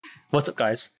What's up,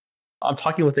 guys? I'm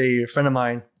talking with a friend of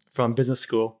mine from business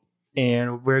school,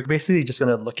 and we're basically just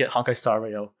going to look at Honkai Star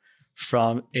Rail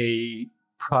from a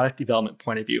product development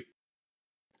point of view.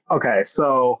 Okay,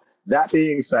 so that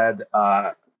being said,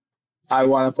 I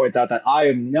want to point out that I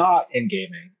am not in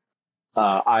gaming.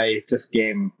 I just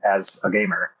game as a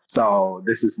gamer, so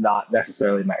this is not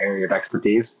necessarily my area of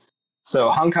expertise. So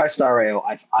Honkai Star Rail,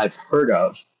 I've heard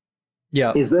of.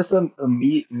 Yeah. Is this a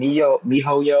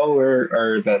MiHoYo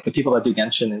or the people that do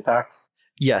Genshin Impact?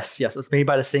 Yes. It's made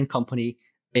by the same company,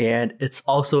 and it's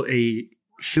also a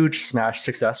huge Smash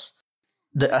success.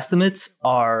 The estimates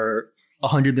are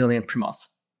 100 million per month.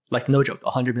 Like, no joke,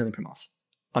 100 million per month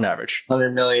on average.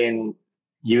 100 million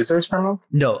users per month?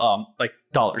 No, like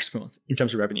dollars per month in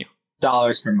terms of revenue.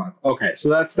 Dollars per month. Okay, so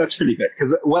that's pretty good.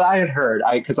 Because what I had heard,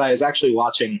 because I was actually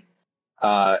watching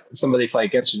somebody play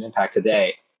Genshin Impact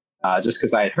today, just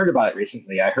because I had heard about it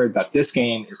recently. I heard that this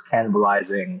game is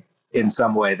cannibalizing in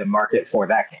some way the market for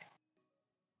that game.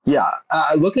 Yeah,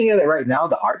 looking at it right now,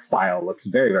 the art style looks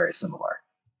very, very similar.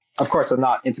 Of course, I'm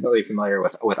not intimately familiar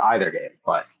with either game,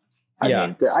 but I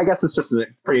mean, I guess it's just a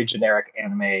pretty generic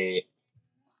anime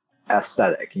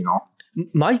aesthetic, you know?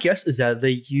 My guess is that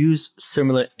they use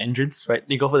similar engines, right?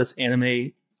 They go for this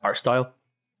anime art style.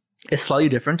 It's slightly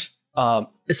different.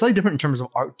 It's slightly different in terms of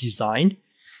art design,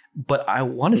 but I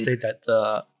want to say that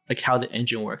how the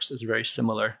engine works is very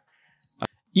similar.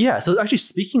 Yeah. So actually,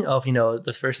 speaking of,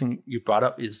 the first thing you brought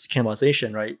up is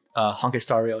cannibalization, right? Honkai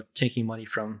Star Rail taking money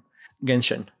from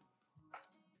Genshin.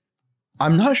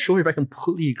 I'm not sure if I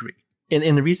completely agree.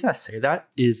 And the reason I say that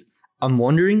is I'm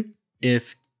wondering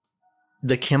if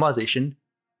the cannibalization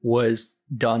was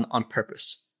done on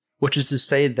purpose, which is to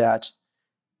say that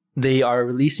they are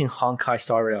releasing Honkai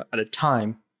Star Rail at a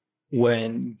time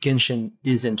when Genshin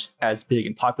isn't as big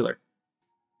and popular.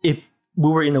 If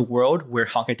we were in a world where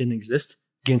Honkai didn't exist,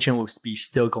 Genshin would be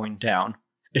still going down.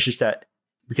 It's just that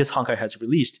because Honkai has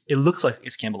released, it looks like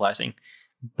it's cannibalizing,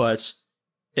 but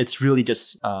it's really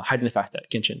just hiding the fact that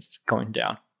Genshin's going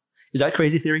down. Is that a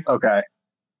crazy theory? Okay.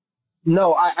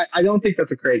 No, I don't think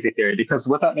that's a crazy theory, because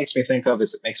what that makes me think of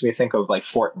is it makes me think of like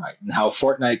Fortnite and how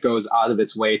Fortnite goes out of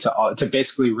its way to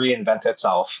basically reinvent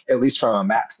itself, at least from a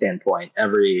map standpoint,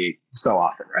 every so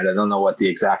often, right? I don't know what the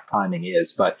exact timing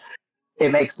is, but it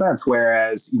makes sense.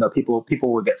 Whereas, people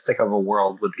would get sick of a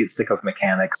world, would get sick of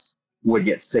mechanics, would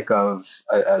get sick of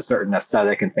a certain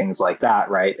aesthetic and things like that,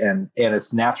 right? And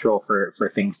it's natural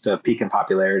for things to peak in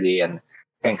popularity and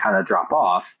kind of drop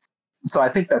off. So I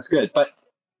think that's good. But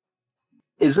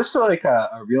is this like a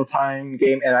real-time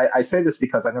game? And I say this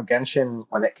because I know Genshin,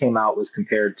 when it came out, was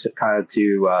compared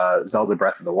to Zelda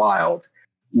Breath of the Wild,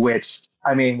 which,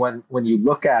 I mean, when you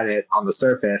look at it on the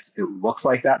surface, it looks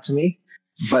like that to me.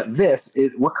 But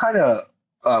what kind of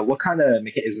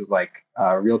is it, like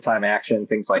real-time action,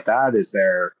 things like that? Is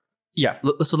there? Yeah,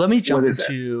 so let me jump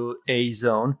into a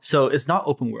zone. So it's not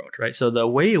open world, right? So the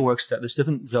way it works is that there's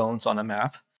different zones on a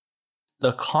map.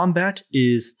 The combat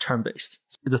is turn-based.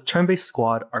 It's a turn-based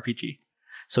squad RPG.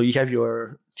 So you have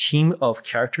your team of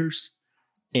characters,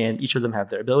 and each of them have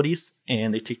their abilities,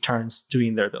 and they take turns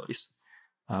doing their abilities.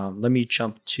 Let me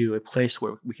jump to a place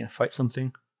where we can fight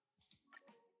something.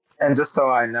 And just so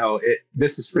I know,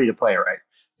 this is free to play, right?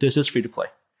 This is free to play.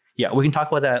 Yeah, we can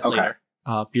talk about that later.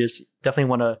 Because definitely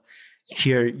want to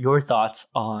hear your thoughts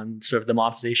on sort of the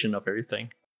monetization of everything.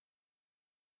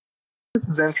 This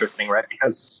is interesting, right?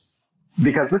 Because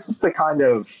this is the kind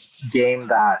of game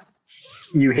that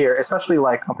you hear, especially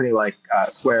like a company like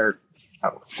Square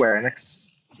Enix.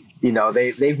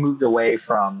 They've moved away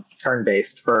from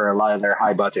turn-based for a lot of their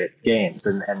high-budget games,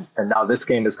 and now this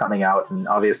game is coming out, and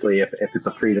obviously, if it's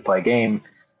a free-to-play game,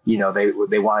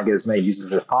 they want to get as many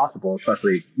users as possible.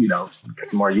 Especially, because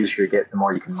the more users you get, the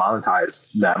more you can monetize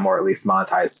them, or at least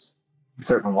monetize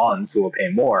certain ones who will pay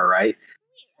more, right?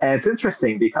 And it's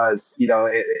interesting because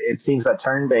it seems that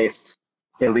turn-based,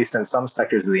 at least in some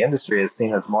sectors of the industry, is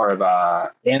seen as more of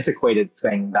a antiquated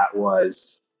thing that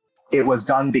was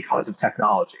done because of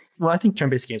technology. Well, I think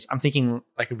turn-based games, I'm thinking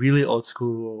like really old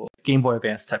school Game Boy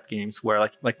Advance type games where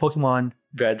like Pokemon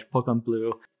Red, Pokemon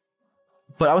Blue.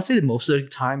 But I would say that most of the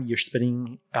time you're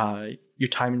spending your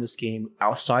time in this game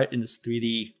outside in this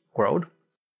 3D world.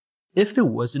 If it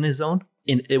wasn't a zone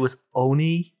and it was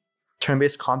only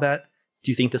turn-based combat,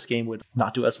 do you think this game would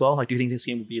not do as well? Like, do you think this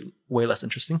game would be way less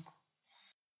interesting?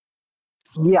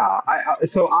 Yeah,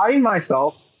 so I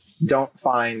myself don't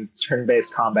find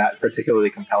turn-based combat particularly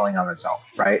compelling on its own,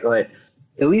 right? Like,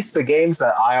 at least the games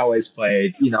that I always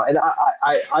played, and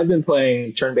I've been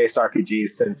playing turn-based RPGs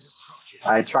since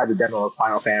I tried to demo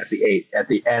Final Fantasy VIII at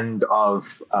the end of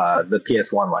the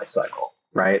PS1 life cycle.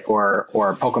 right? Or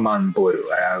Pokemon Blue.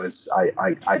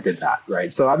 I did that,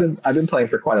 right? So I've been playing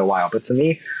for quite a while. But to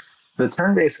me, the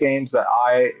turn-based games that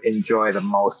I enjoy the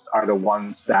most are the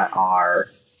ones that are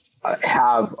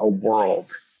have a world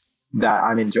that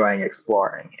I'm enjoying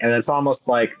exploring, and it's almost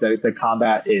like the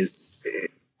combat is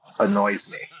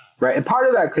annoys me, right? And part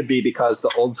of that could be because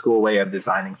the old school way of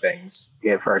designing things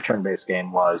for a turn-based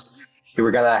game was you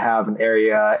were going to have an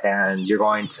area and you're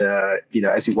going to,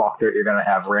 as you walk through it, you're going to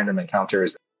have random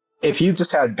encounters. If you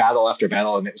just had battle after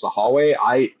battle and it was a hallway,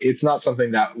 it's not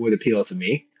something that would appeal to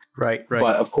me. Right.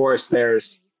 But of course,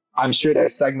 I'm sure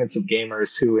there's segments of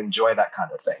gamers who enjoy that kind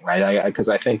of thing, right? Because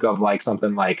I think of like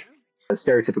something like a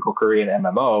stereotypical Korean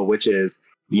MMO, which is,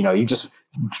 you just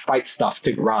fight stuff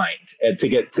to grind and to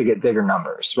get bigger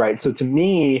numbers, right? So to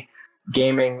me,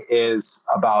 gaming is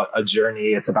about a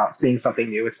journey. It's about seeing something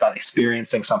new. It's about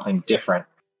experiencing something different.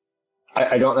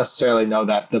 I don't necessarily know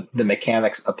that the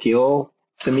mechanics appeal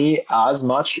to me as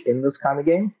much in this kind of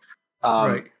game.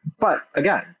 Right. But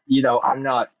again, I'm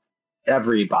not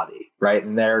everybody, right?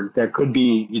 And there could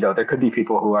be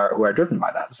people who are driven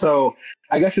by that. So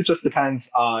I guess it just depends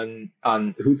on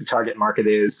who the target market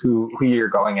is, who you're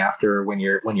going after when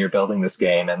you're building this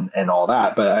game and all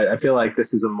that. But I feel like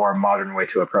this is a more modern way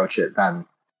to approach it than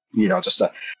just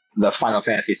the Final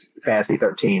Fantasy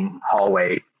 13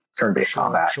 hallway turn-based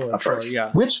combat approach. Sure,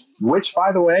 yeah. Which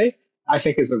by the way, I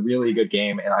think is a really good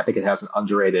game, and I think it has an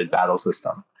underrated battle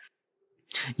system.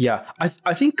 Yeah,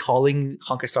 I think calling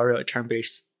Honkai Star Rail a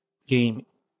turn-based game,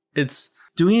 it's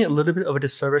doing it a little bit of a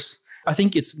disservice. I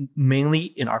think it's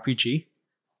mainly an RPG.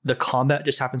 The combat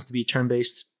just happens to be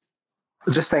turn-based.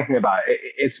 Just thinking about it,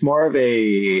 it's more of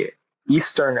a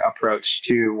Eastern approach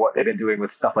to what they've been doing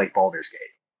with stuff like Baldur's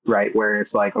Gate, right? Where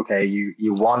it's like, okay, you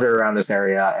wander around this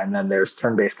area, and then there's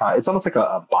turn-based combat. It's almost like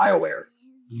a BioWare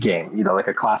game, like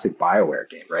a classic BioWare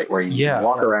game, right? Where you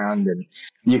walk around and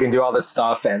you can do all this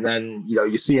stuff, and then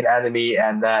you see an enemy,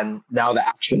 and then now the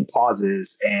action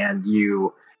pauses, and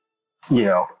you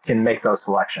can make those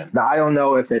selections. Now I don't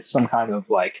know if it's some kind of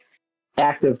like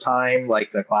active time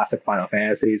like the classic Final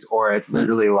Fantasies, or it's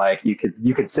literally like you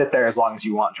could sit there as long as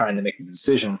you want trying to make a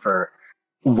decision for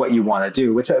what you want to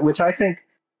do, which I think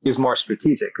is more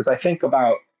strategic, because I think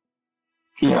about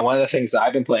one of the things that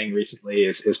I've been playing recently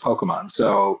is Pokemon.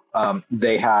 So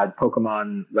they had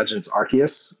Pokemon Legends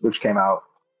Arceus, which came out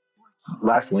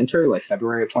last winter, like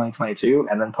February of 2022,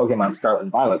 and then Pokemon Scarlet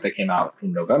and Violet that came out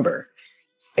in November.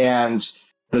 And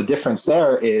the difference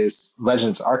there is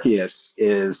Legends Arceus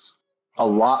is a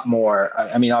lot more.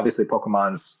 I mean, obviously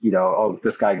Pokemon's,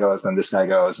 this guy goes, then this guy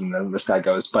goes, and then this guy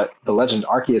goes. But the Legend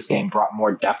Arceus game brought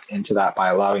more depth into that by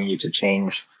allowing you to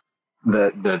change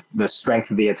the strength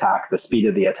of the attack, the speed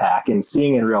of the attack, and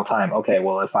seeing in real time, okay,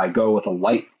 well, if I go with a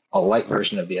light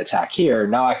version of the attack here,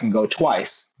 now I can go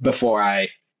twice before I,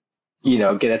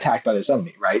 get attacked by this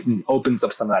enemy, right? And opens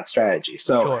up some of that strategy.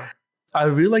 So sure. I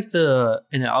really like the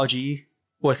analogy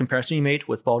or comparison you made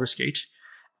with Baldur's Gate.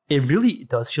 It really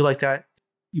does feel like that.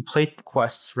 You play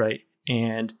quests, right?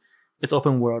 And it's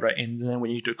open world, right? And then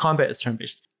when you do combat, it's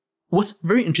turn-based. What's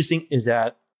very interesting is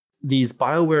that these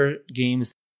BioWare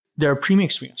games, they're a premium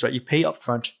experience, right? You pay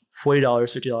upfront $40,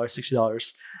 $50,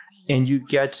 $60, and you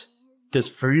get this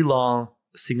very long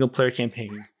single-player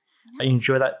campaign. I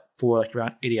enjoy that for like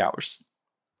around 80 hours.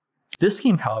 This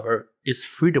game, however, is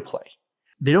free to play.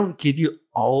 They don't give you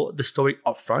all the story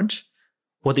upfront.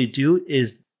 What they do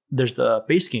is there's the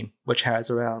base game, which has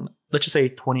around, let's just say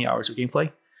 20 hours of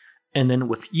gameplay. And then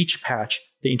with each patch,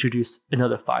 they introduce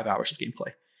another 5 hours of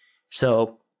gameplay.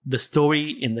 So the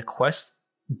story and the quest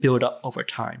build up over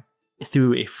time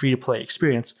through a free-to-play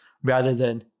experience rather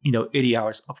than 80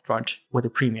 hours upfront with a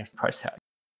premium price tag.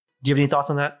 Do you have any thoughts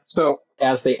on that? So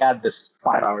as they add this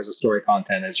 5 hours of story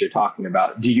content, as you're talking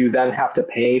about, do you then have to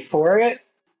pay for it?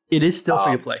 It is still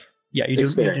free to play. Yeah, you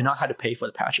do not have to pay for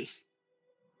the patches.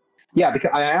 Yeah,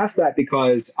 because I asked that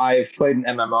because I've played an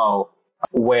MMO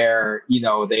where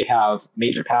they have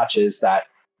major patches that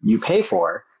you pay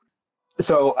for.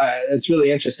 So it's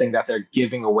really interesting that they're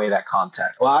giving away that content.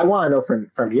 Well, I want to know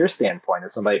from your standpoint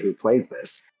as somebody who plays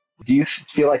this, do you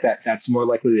feel like that's more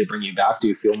likely to bring you back? Do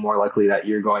you feel more likely that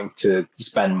you're going to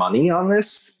spend money on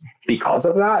this because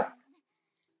of that?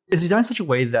 It's designed in such a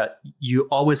way that you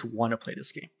always want to play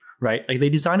this game, right? Like they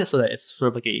designed it so that it's sort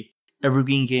of like a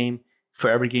evergreen game for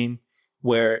every game,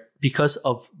 where because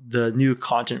of the new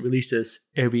content releases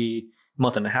every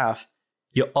month and a half,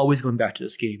 you're always going back to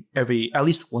this game at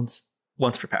least once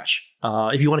per patch.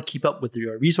 If you want to keep up with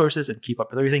your resources and keep up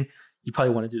with everything, you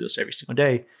probably want to do this every single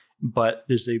day. But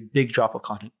there's a big drop of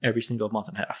content every single month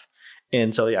and a half.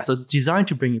 And so, so it's designed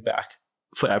to bring you back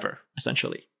forever,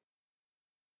 essentially.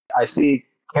 I see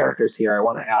characters here. I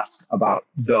want to ask about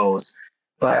those.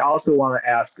 But I also want to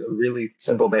ask a really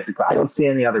simple, basic question. I don't see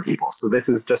any other people. So this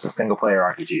is just a single player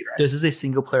RPG, right? This is a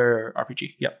single player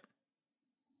RPG. Yep.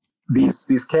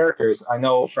 These characters, I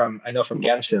know from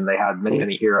Genshin, they had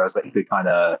many heroes that you could kind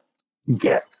of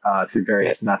get through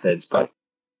various methods. But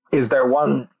is there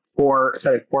one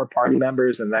set of core party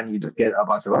members, and then you just get a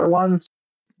bunch of other ones?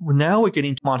 Now we're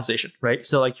getting to monetization, right?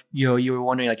 So like, you were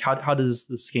wondering like, how does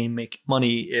this game make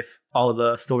money if all of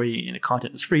the story and the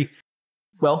content is free?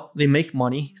 Well, they make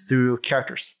money through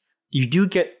characters. You do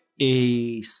get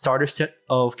a starter set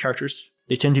of characters.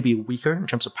 They tend to be weaker in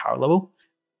terms of power level.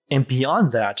 And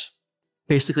beyond that,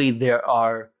 basically there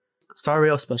are Star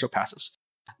Rail special passes.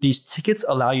 These tickets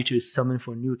allow you to summon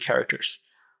for new characters.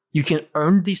 You can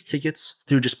earn these tickets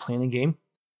through just playing the game.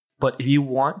 But if you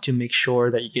want to make sure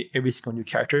that you get every single new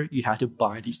character, you have to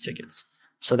buy these tickets.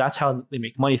 So that's how they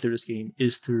make money through this game,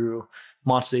 is through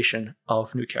monetization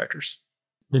of new characters.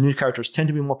 The new characters tend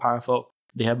to be more powerful.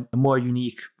 They have more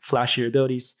unique, flashier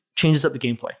abilities. Changes up the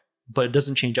gameplay, but it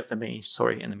doesn't change up the main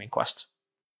story and the main quest.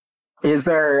 Is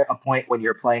there a point when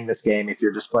you're playing this game, if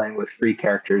you're just playing with free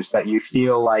characters, that you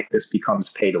feel like this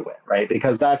becomes pay to win, right?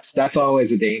 Because that's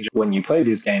always a danger when you play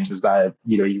these games, is that,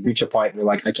 you reach a point where you're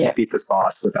like, I can't beat this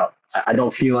boss I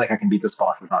don't feel like I can beat this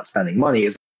boss without spending money.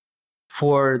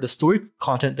 For the story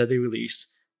content that they release,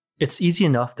 it's easy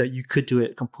enough that you could do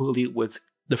it completely with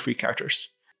the free characters.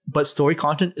 But story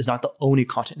content is not the only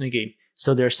content in the game.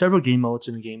 So there are several game modes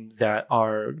in the game that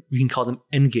are, we can call them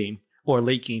end game or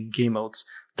late game modes,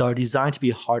 that are designed to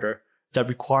be harder, that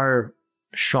require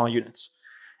strong units.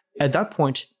 At that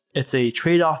point, it's a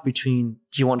trade-off between,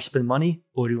 do you want to spend money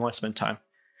or do you want to spend time?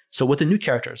 So with the new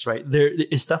characters, right,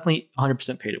 it's definitely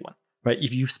 100% pay to win, right?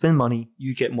 If you spend money,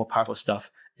 you get more powerful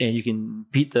stuff and you can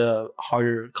beat the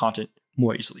harder content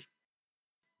more easily.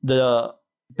 The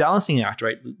balancing act,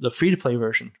 right, the free-to-play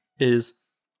version is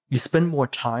you spend more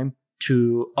time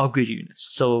to upgrade your units.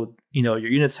 So, your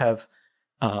units have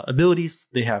abilities,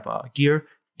 they have gear,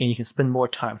 and you can spend more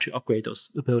time to upgrade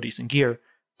those abilities and gear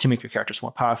to make your characters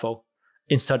more powerful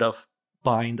instead of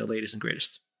buying the latest and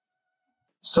greatest.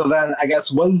 So then I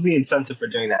guess, what is the incentive for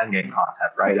doing the endgame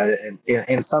content, right?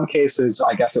 In some cases,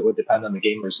 I guess it would depend on the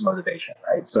gamer's motivation,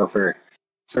 right? So for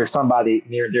somebody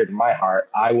near and dear to my heart,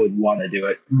 I would want to do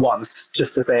it once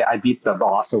just to say I beat the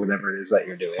boss or whatever it is that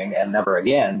you're doing, and never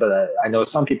again. But I know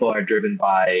some people are driven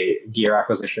by gear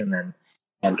acquisition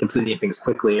and completing things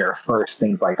quickly or first,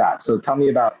 things like that. So tell me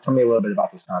a little bit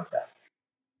about this concept.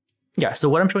 Yeah, so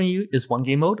what I'm showing you is one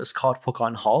game mode. It's called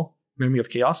Forgotten Hall, Memory of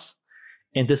Chaos.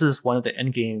 And this is one of the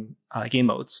end game game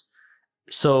modes.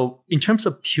 So in terms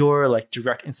of pure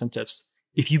direct incentives,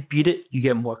 if you beat it, you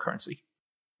get more currency.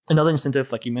 Another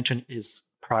incentive, like you mentioned, is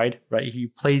pride, right? If you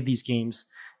play these games,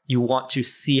 you want to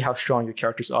see how strong your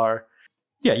characters are.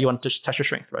 Yeah, you want to test your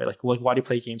strength, right? Why do you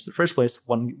play games in the first place?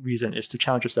 One reason is to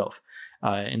challenge yourself.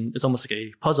 And it's almost like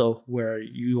a puzzle where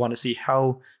you want to see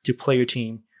how to play your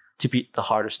team to beat the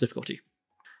hardest difficulty.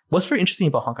 What's very interesting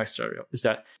about Honkai Star Rail is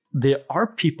that there are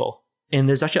people, and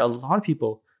there's actually a lot of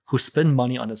people who spend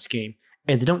money on this game,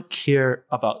 and they don't care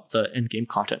about the end-game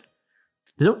content.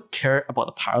 They don't care about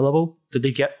the power level that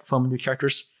they get from new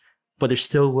characters, but they're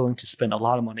still willing to spend a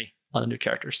lot of money on the new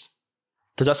characters.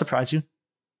 Does that surprise you?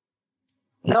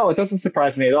 No, it doesn't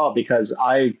surprise me at all, because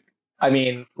I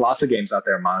mean, lots of games out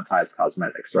there monetize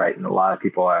cosmetics, right? And a lot of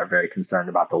people are very concerned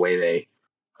about the way they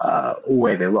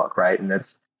look, right? And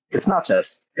it's not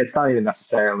even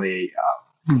necessarily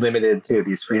limited to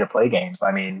these free to play games.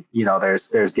 I mean,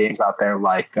 there's games out there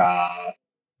like,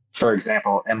 for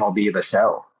example, MLB The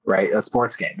Show, right? A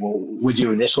sports game. Well, would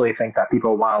you initially think that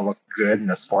people want to look good in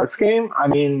a sports game? I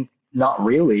mean, not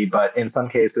really, but in some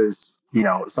cases,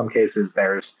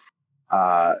 there's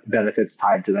benefits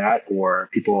tied to that, or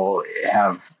people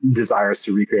have desires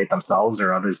to recreate themselves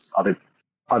or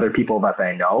other people that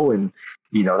they know, and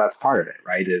that's part of it,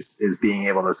 right? Is being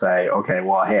able to say, okay,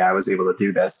 well, hey, I was able to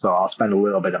do this, so I'll spend a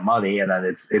little bit of money, and then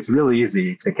it's really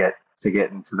easy to get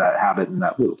into that habit and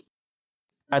that loop.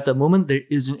 At the moment, there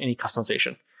isn't any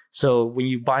customization. So when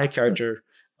you buy a character,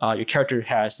 your character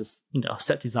has this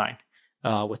set design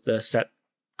with the set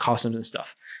costumes and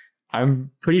stuff.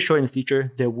 I'm pretty sure in the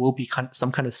future there will be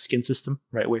some kind of skin system,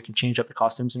 right, where you can change up the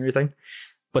costumes and everything.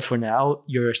 But for now,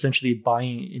 you're essentially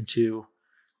buying into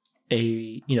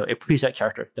a preset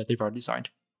character that they've already designed.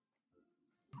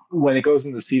 When it goes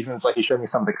into seasons, like you showed me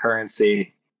some of the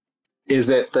currency, is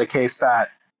it the case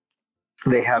that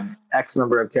they have X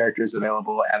number of characters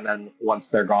available, and then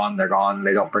once they're gone,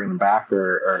 they don't bring them back,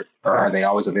 or are they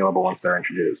always available once they're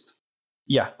introduced?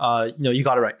 Yeah, you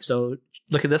got it right. So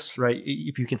look at this, right?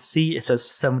 If you can see, it says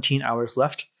 17 hours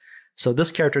left. So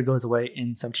this character goes away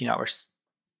in 17 hours.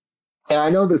 And I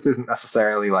know this isn't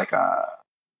necessarily like a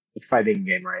fighting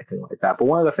game or anything like that, but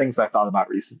one of the things I thought about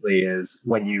recently is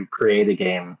when you create a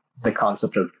game, the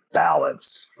concept of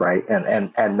balance, right?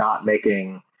 And not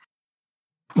giving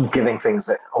things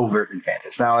an overt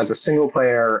advantage. Now, as a single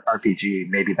player RPG,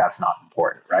 maybe that's not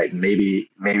important, right? And maybe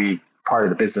part of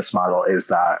the business model is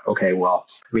that, okay, well,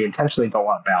 we intentionally don't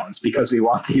want balance because we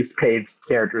want these paid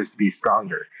characters to be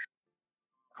stronger.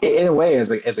 In a way, as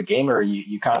a gamer,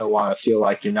 you kind of want to feel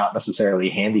like you're not necessarily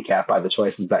handicapped by the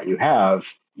choices that you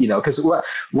have, because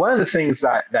one of the things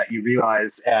that you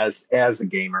realize as a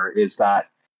gamer is that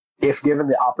if given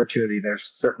the opportunity, there's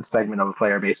a certain segment of a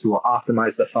player base who will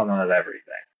optimize the fun out of everything.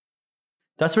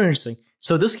 That's very interesting.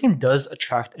 So this game does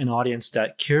attract an audience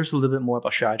that cares a little bit more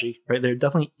about strategy, right? There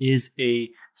definitely is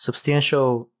a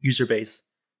substantial user base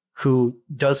who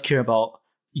does care about,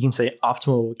 you can say,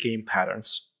 optimal game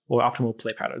patterns or optimal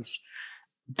play patterns.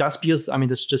 That's because,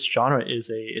 this genre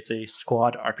it's a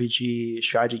squad RPG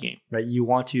strategy game, right? You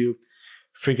want to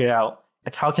figure out,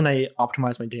 like, how can I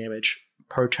optimize my damage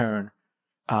per turn?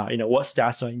 What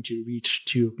stats do I need to reach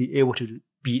to be able to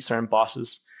beat certain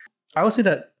bosses? I would say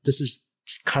that this is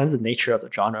kind of the nature of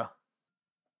the genre.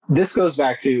 This goes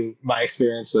back to my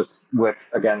experience with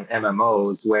again,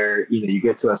 MMOs, where, you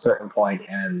get to a certain point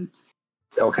and,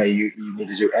 okay, you need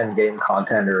to do end game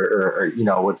content or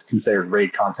what's considered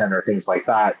raid content or things like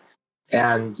that.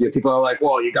 And people are like,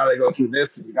 well, you got to go through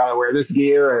this, and you got to wear this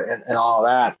gear and all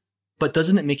that. But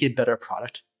doesn't it make it a better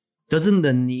product? Doesn't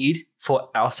the need for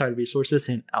outside resources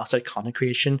and outside content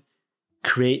creation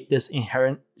create this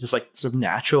inherent, just like sort of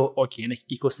natural organic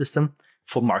ecosystem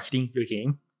for marketing your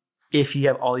game? If you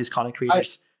have all these content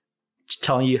creators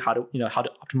telling you how to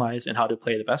optimize and how to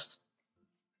play the best?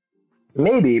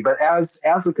 Maybe, but as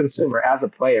a consumer, as a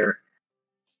player,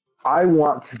 I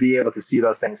want to be able to see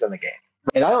those things in the game.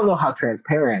 And I don't know how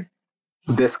transparent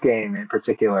this game in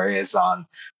particular is on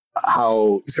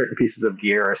how certain pieces of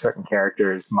gear or certain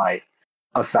characters might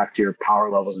affect your power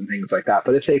levels and things like that.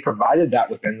 But if they provided that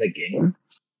within the game,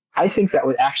 I think that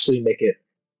would actually make it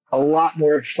a lot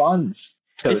more fun.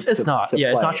 It's not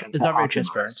very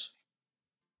transparent.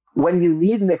 When you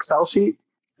need an Excel sheet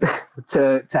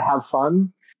to have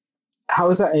fun, how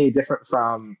is that any different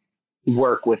from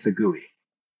work with the GUI?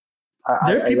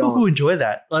 There are people who enjoy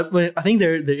that. I think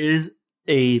there is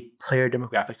a player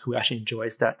demographic who actually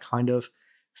enjoys that kind of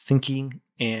thinking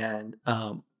and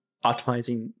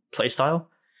optimizing play style.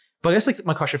 But I guess, like,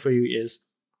 my question for you is,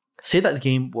 say that the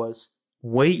game was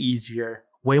way easier,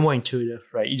 way more intuitive,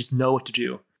 right? You just know what to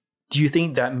do. Do you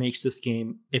think that makes this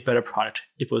game a better product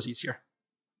if it was easier?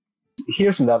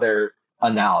 Here's another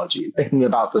analogy, thinking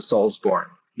about the Soulsborne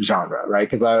genre, right?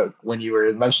 Because when you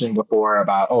were mentioning before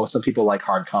about, some people like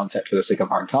hard content for the sake of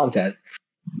hard content,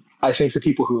 I think the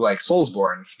people who like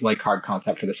Soulsbornes like hard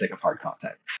content for the sake of hard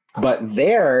content. But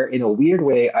there, in a weird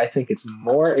way, I think it's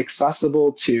more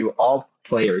accessible to all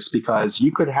players because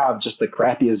you could have just the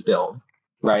crappiest build,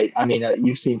 right?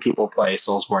 You've seen people play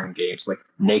Soulsborne games like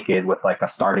naked with like a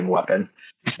starting weapon,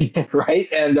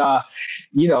 right? And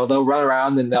they'll run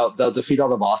around and they'll defeat all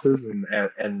the bosses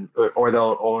or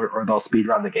they'll speed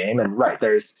run the game. And right,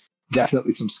 there's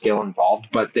definitely some skill involved,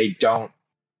 but they don't.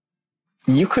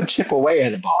 You could chip away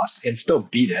at a boss and still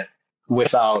beat it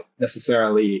without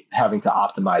necessarily having to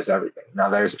optimize everything. Now,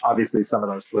 there's obviously some of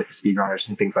those like speedrunners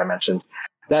and things I mentioned.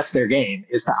 That's their game,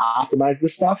 is to optimize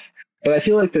this stuff. But I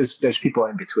feel like there's people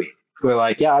in between who are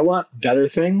like, yeah, I want better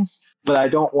things, but I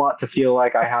don't want to feel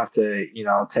like I have to,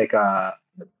 take a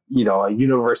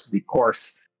university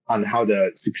course on how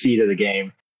to succeed at a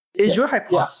game. Is your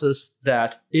hypothesis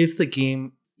that if the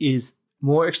game is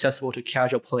more accessible to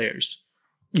casual players,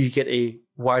 you get a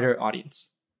wider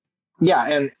audience? Yeah,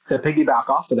 and to piggyback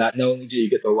off of that, not only do you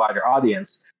get the wider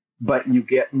audience, but you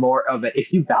get more of it.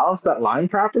 If you balance that line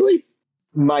properly,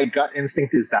 my gut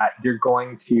instinct is that you're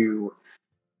going to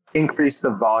increase the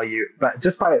volume, but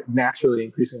just by naturally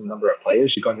increasing the number of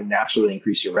players, you're going to naturally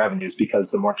increase your revenues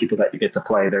because the more people that you get to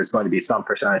play, there's going to be some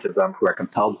percentage of them who are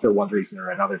compelled for one reason or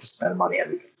another to spend money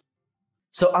on it.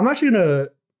 So I'm actually going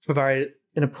to provide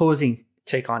an opposing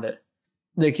take on it.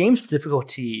 The game's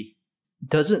difficulty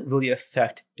doesn't really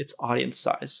affect its audience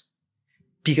size.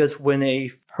 Because when a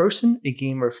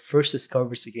gamer, first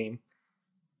discovers the game,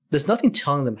 there's nothing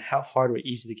telling them how hard or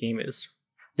easy the game is.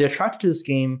 They're attracted to this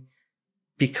game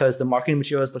because the marketing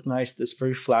materials look nice, there's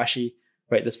very flashy,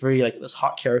 right? There's there's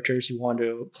hot characters you want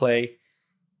to play,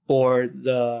 or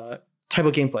the type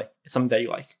of gameplay is something that you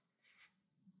like.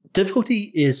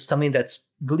 Difficulty is something that's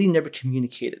really never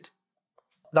communicated.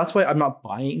 that's why I'm not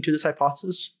buying into this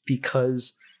hypothesis,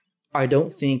 because I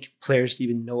don't think players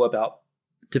even know about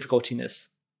difficultiness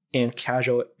and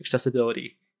casual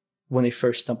accessibility when they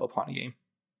first stumble upon a game.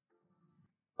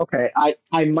 Okay,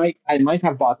 I might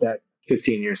have bought that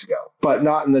 15 years ago, but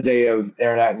not in the day of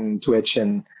internet and Twitch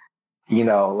and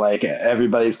like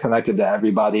everybody's connected to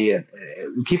everybody, and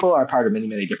people are part of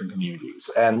many different communities.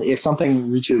 And if something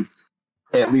reaches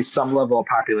at least some level of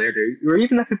popularity, or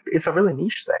even if it's a really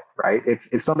niche thing, right?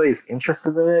 If somebody's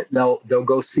interested in it, they'll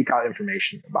go seek out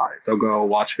information about it. They'll go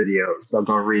watch videos. They'll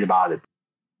go read about it.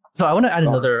 So I want to add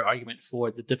another argument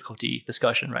for the difficulty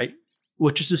discussion, right?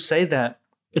 Which is to say that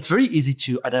it's very easy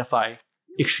to identify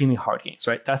extremely hard games,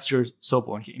 right? That's your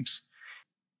Soulborn games.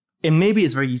 And maybe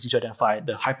it's very easy to identify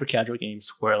the hyper casual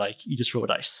games where like you just roll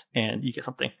dice and you get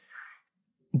something.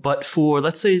 But for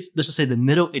let's just say the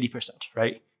middle 80%,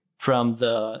 right? From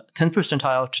the 10th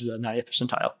percentile to the 90th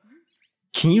percentile,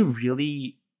 can you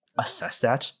really assess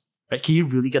that? Right? Can you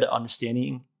really get an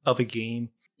understanding of a game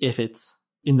if it's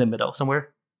in the middle somewhere?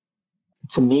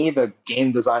 To me, the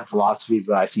game design philosophies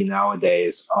that I see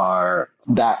nowadays are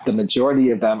that the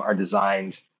majority of them are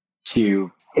designed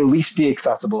to at least be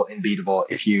accessible and beatable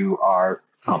if you are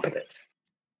competent.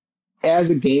 As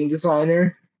a game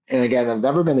designer, and again, I've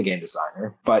never been a game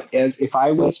designer, but if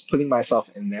I was putting myself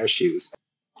in their shoes,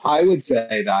 I would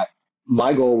say that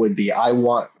my goal would be I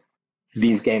want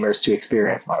these gamers to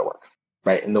experience my work,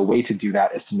 right? And the way to do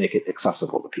that is to make it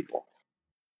accessible to people.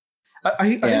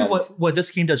 I think what this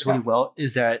game does really well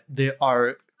is that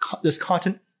there's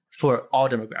content for all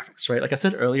demographics, right? Like I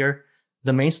said earlier,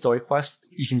 the main story quest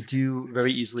you can do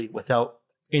very easily without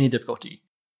any difficulty.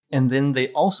 And then they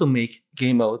also make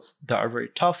game modes that are very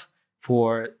tough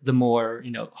for the more,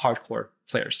 hardcore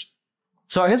players.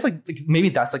 So I guess like maybe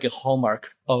that's like a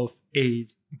hallmark of a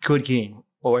good game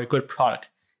or a good product,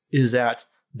 is that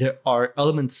there are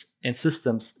elements and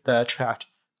systems that attract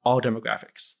all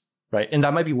demographics. Right. And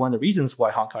that might be one of the reasons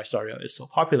why Honkai Star Rail is so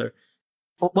popular.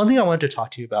 But one thing I wanted to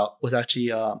talk to you about was actually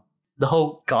the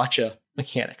whole gacha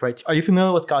mechanic, right? Are you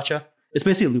familiar with gacha? It's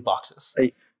basically loot boxes.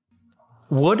 Hey.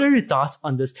 What are your thoughts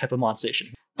on this type of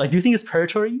monetization? Like, do you think it's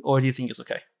predatory or do you think it's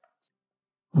okay?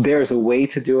 There's a way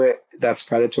to do it that's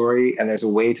predatory, and there's a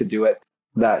way to do it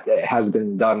that has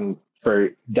been done for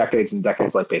decades and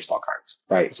decades, like baseball cards,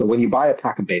 right? So when you buy a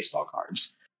pack of baseball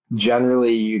cards,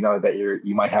 generally, you know that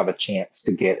you might have a chance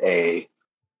to get a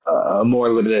more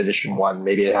limited edition one.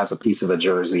 Maybe it has a piece of a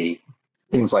jersey,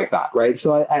 things like that, right?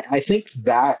 So I think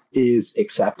that is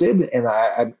accepted, and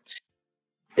I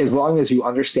as long as you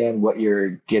understand what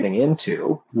you're getting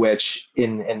into, which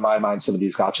in my mind, some of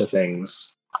these gotcha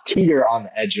things teeter on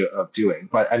the edge of doing.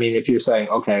 But I mean, if you're saying,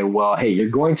 okay, well, hey, you're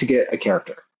going to get a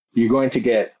character, you're going to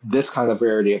get this kind of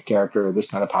rarity of character, this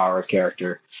kind of power of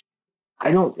character,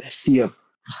 I don't see a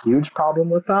huge problem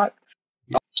with that.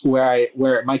 Where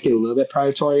it might get a little bit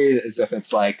predatory is if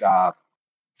it's like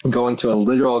going to a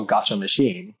literal gacha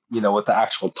machine, with the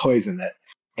actual toys in it,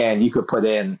 and you could put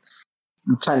in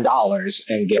 $10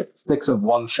 and get 6 of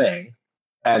one thing,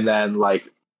 and then like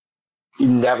you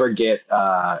never get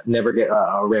a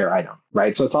rare item,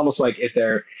 right? So it's almost like if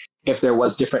there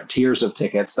was different tiers of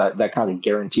tickets that kind of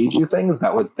guaranteed you things,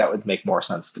 that would make more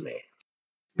sense to me.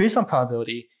 Based on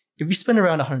probability, if you spend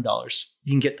around $100,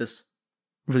 you can get this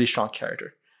really strong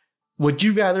character. Would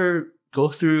you rather go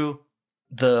through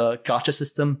the gacha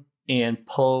system and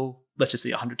pull, let's just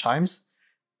say 100 times,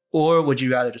 or would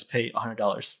you rather just pay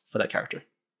 $100 for that character?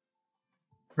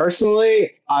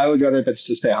 Personally, I would rather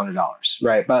just pay $100,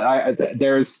 right? But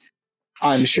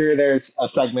I'm sure there's a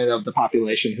segment of the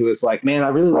population who is like, man, I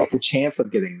really like the chance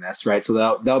of getting this, right?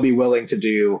 So they'll be willing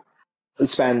to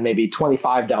spend maybe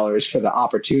 $25 for the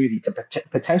opportunity to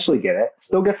potentially get it,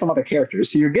 still get some other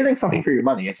characters. So you're getting something for your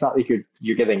money. It's not like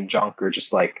you're getting junk or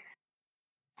just like,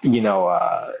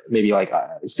 maybe like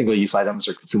single-use items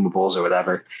or consumables or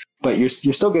whatever. But you're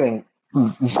still getting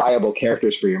viable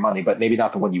characters for your money, but maybe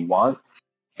not the one you want.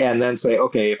 And then say,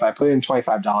 okay, if I put in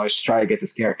 $25 to try to get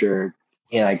this character,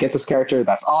 and I get this character,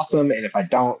 that's awesome. And if I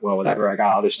don't, well, whatever, I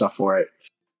got other stuff for it.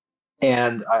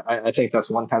 And I think that's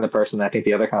one kind of person. I think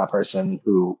the other kind of person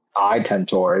who I tend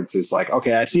towards is like,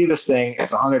 okay, I see this thing,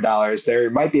 it's $100. There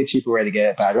might be a cheaper way to get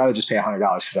it, but I'd rather just pay $100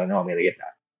 because I know I'm going to get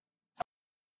that.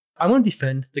 I'm going to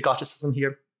defend the gacha system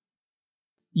here.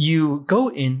 You go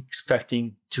in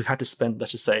expecting to have to spend,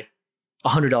 let's just say,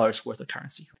 $100 worth of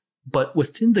currency. But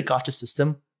within the gacha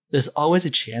system, there's always a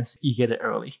chance you get it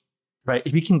early, right?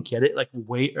 If you can get it like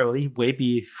way early, way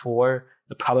before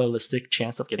the probabilistic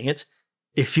chance of getting it,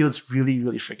 it feels really,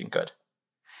 really freaking good.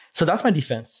 So that's my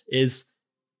defense, is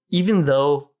even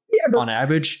though on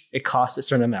average it costs a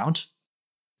certain amount,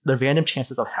 the random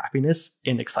chances of happiness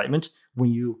and excitement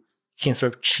when you can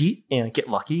sort of cheat and get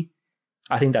lucky,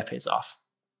 I think that pays off.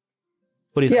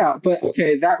 What do you think? Yeah, but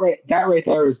okay, that right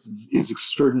there is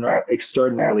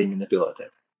extraordinarily manipulative,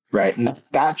 right? And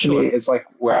that to me is like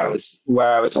where I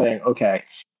was saying, okay,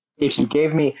 if you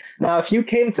gave me now, if you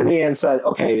came to me and said,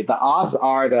 okay, the odds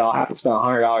are that I'll have to spend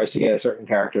 $100 to get a certain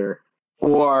character,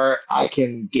 or I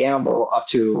can gamble up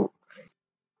to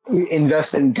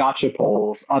invest in gotcha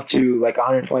pulls up to like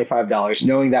 $125,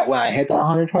 knowing that when I hit the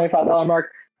 $125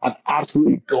 mark, I'm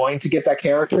absolutely going to get that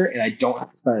character and I don't have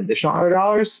to spend an additional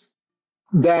 $100,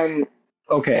 then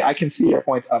okay, I can see your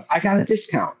point of I got a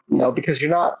discount, because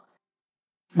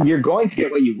you're going to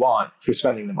get what you want for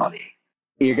spending the money.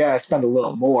 You're gonna spend a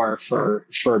little more for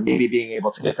maybe being able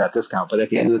to get that discount, but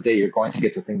at the end of the day, you're going to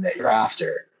get the thing that you're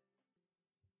after.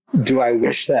 Do I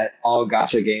wish that all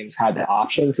gacha games had the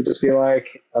option to just be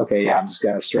like, okay, yeah, I'm just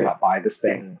gonna straight up buy this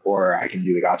thing, or I can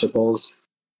do the gacha pulls?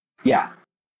 Yeah.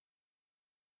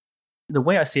 The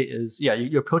way I see it is, yeah,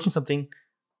 you're approaching something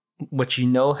which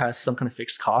has some kind of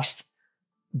fixed cost,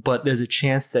 but there's a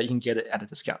chance that you can get it at a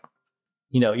discount.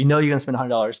 You're going to spend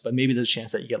 $100, but maybe there's a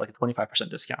chance that you get like a 25%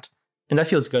 discount. And that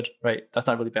feels good, right? That's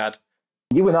not really bad.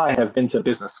 You and I have been to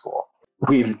business school.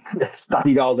 We've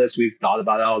studied all this. We've thought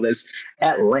about all this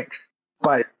at length.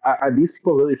 But are these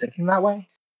people really thinking that way?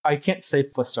 I can't say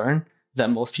for certain that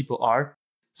most people are.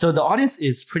 So the audience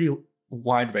is pretty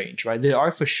wide range, right? There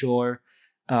are for sure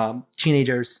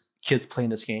teenagers, kids playing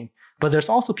this game. But there's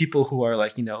also people who are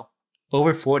like,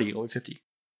 over 40, over 50.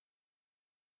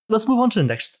 Let's move on to the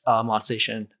next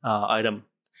monetization item.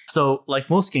 So like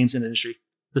most games in the industry,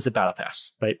 there's a battle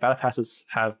pass, right? Battle passes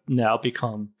have now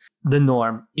become the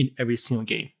norm in every single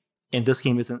game. And this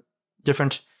game isn't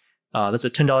different. There's a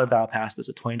 $10 battle pass. There's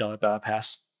a $20 battle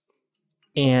pass.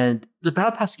 And the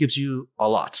battle pass gives you a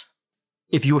lot.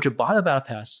 If you were to buy the battle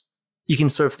pass, you can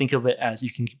sort of think of it as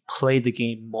you can play the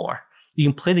game more. You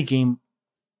can play the game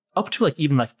up to like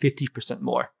even like 50%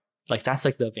 more. Like that's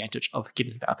like the advantage of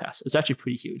getting the battle pass. It's actually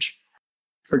pretty huge.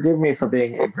 Forgive me for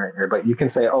being ignorant here, but you can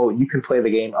say, oh, you can play the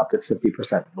game up to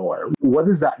 50% more. What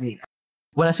does that mean?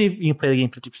 When I say you can play the game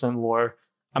 50% more,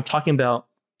 I'm talking about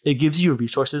it gives you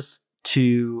resources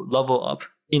to level up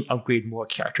and upgrade more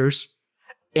characters.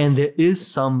 And there is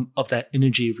some of that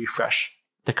energy refresh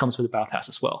that comes with the battle pass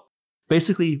as well.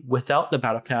 Basically, without the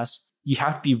battle pass, you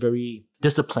have to be very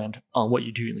disciplined on what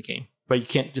you do in the game. Right? You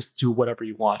can't just do whatever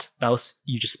you want, else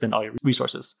you just spend all your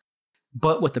resources.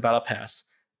 But with the battle pass,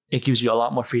 it gives you a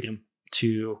lot more freedom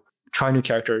to try new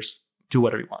characters, do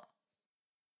whatever you want.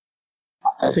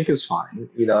 I think is fine,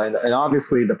 and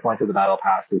obviously the point of the battle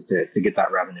pass is to get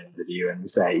that revenue into view and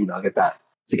say, get that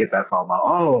FOMO.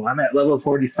 Oh, I'm at level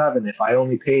 47. If I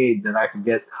only paid, then I can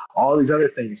get all these other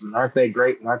things. And aren't they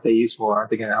great? And aren't they useful? Aren't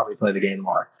they going to help me play the game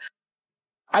more?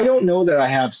 I don't know that I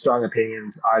have strong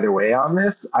opinions either way on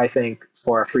this. I think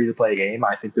for a free-to-play game,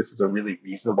 I think this is a really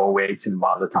reasonable way to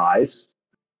monetize.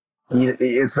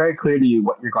 It's very clear to you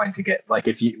what you're going to get. Like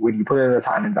when you put in a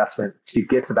time investment to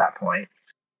get to that point,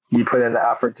 you put in the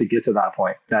effort to get to that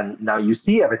point, then now you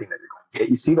see everything that you're going to get.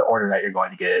 You see the order that you're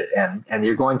going to get, and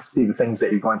you're going to see the things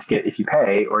that you're going to get if you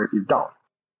pay or if you don't.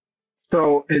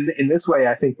 So in this way,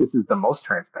 I think this is the most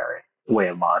transparent way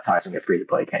of monetizing a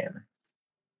free-to-play game.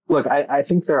 Look, I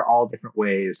think there are all different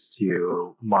ways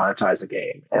to monetize a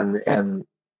game, and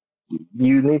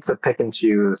you need to pick and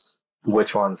choose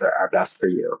which ones are best for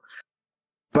you.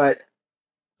 But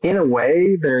in a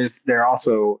way, there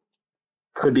also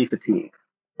could be fatigue,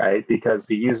 right? Because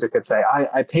the user could say,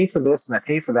 I pay for this and I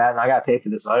pay for that, and I got to pay for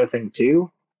this other thing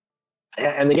too.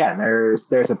 And again,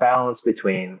 there's a balance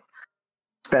between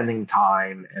spending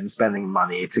time and spending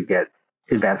money to get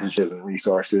advantages and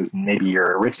resources, and maybe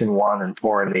you're rich in one and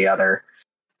poor in the other.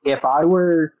 If I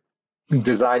were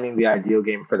designing the ideal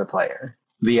game for the player,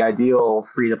 the ideal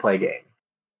free-to-play game,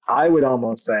 I would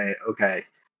almost say, okay,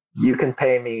 you can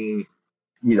pay me,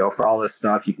 for all this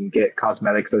stuff. You can get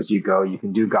cosmetics as you go. You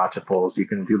can do gacha pulls. You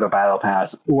can do the battle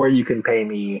pass, or you can pay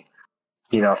me,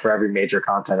 for every major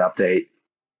content update,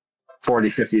 $40,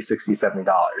 $50, $60,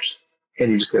 $70,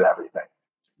 and you just get everything.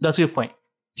 That's a good point.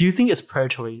 Do you think it's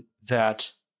predatory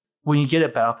that when you get a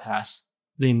battle pass,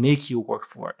 they make you work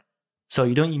for it? So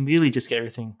you don't immediately just get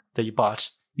everything that you bought.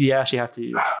 You actually have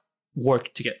to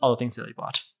work to get all the things that you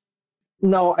bought.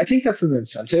 No, I think that's an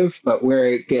incentive, but where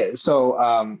it gets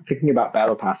thinking about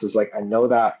battle passes, like I know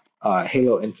that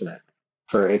Halo Infinite,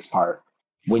 for its part,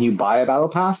 when you buy a battle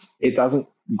pass, it doesn't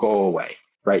go away,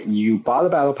 right? You bought a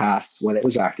battle pass when it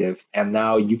was active, and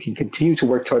now you can continue to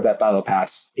work toward that battle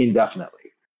pass indefinitely.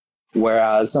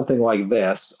 Whereas something like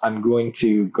this, I'm going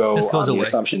to go on the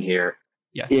assumption here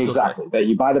Yeah, Exactly. That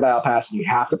you buy the battle pass and you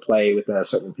have to play within a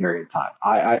certain period of time.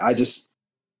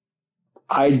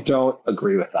 I don't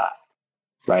agree with that.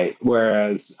 Right.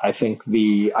 Whereas I think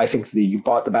the you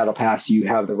bought the battle pass, you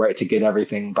have the right to get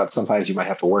everything, but sometimes you might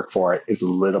have to work for it is a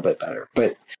little bit better.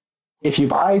 But if you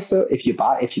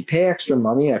pay extra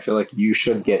money, I feel like you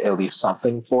should get at least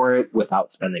something for it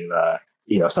without spending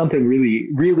something really,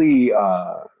 really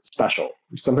special,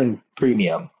 something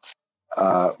premium,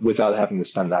 without having to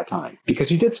spend that time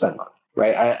because you did spend money.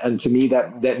 Right. And to me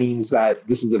that means that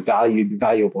this is a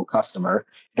valuable customer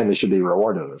and they should be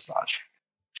rewarded as such.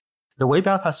 The way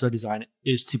battle passes are designed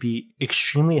is to be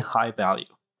extremely high value.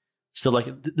 So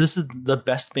like this is the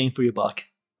best bang for your buck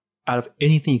out of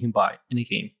anything you can buy in a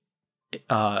game,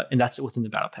 and that's within the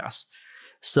battle pass.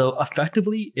 So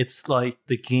effectively, it's like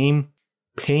the game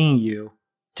paying you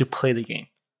to play the game.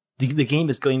 The game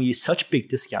is going to be such big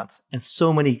discounts and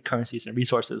so many currencies and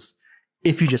resources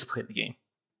if you just play the game.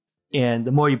 And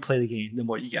the more you play the game, the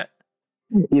more you get.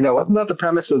 Wasn't that the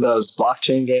premise of those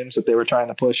blockchain games that they were trying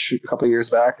to push a couple of years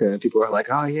back? And people were like,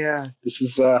 "Oh yeah, this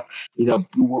is the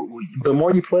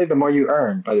more you play, the more you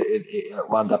earn." But it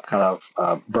wound up kind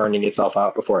of burning itself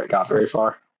out before it got very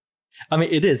far. I mean,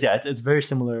 it is, yeah. It's very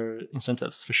similar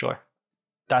incentives for sure.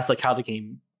 That's like how the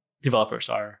game developers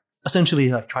are essentially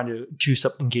like trying to juice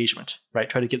up engagement, right?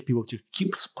 Try to get people to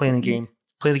keep playing the game,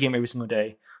 play the game every single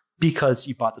day, because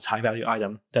you bought this high value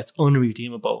item that's only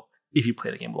redeemable if you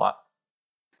play the game a lot.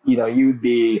 You'd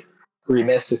be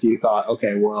remiss if you thought,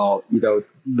 okay, well,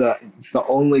 the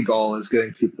only goal is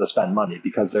getting people to spend money,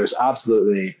 because there's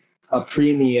absolutely a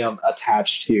premium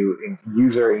attached to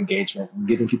user engagement and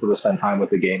getting people to spend time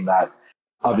with the game that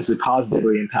obviously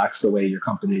positively impacts the way your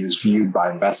company is viewed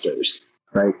by investors,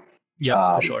 right?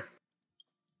 Yeah, for sure.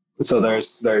 So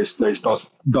there's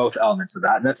both elements of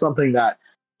that, and that's something that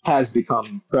has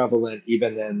become prevalent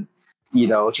even in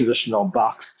traditional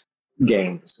boxed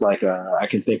games. Like I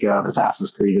can think of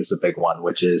Assassin's Creed as a big one,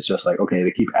 which is just like, okay,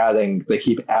 they keep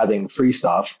adding free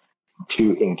stuff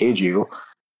to engage you.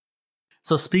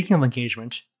 So speaking of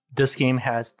engagement, this game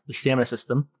has the stamina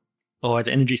system or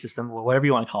the energy system or whatever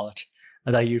you want to call it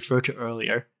that you referred to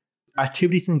earlier.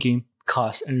 Activities in the game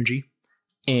cost energy,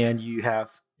 and you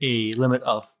have a limit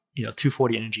of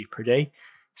 240 energy per day.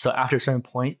 So after a certain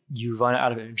point, you run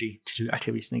out of energy to do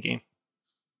activities in the game.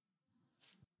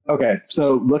 Okay,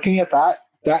 so looking at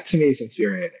that to me is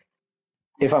infuriating.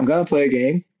 If I'm going to play a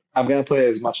game, I'm going to play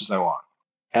as much as I want,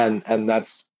 and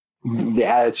that's the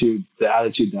attitude that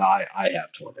I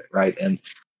have toward it, right? And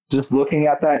just looking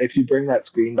at that, if you bring that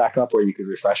screen back up where you could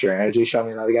refresh your energy, show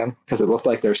me that again, because it looked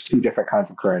like there's two different kinds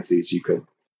of currencies you could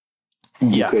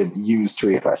use to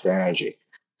refresh your energy.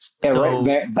 And So,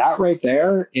 that right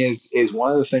there is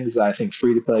one of the things that I think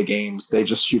free to play games, they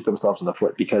just shoot themselves in the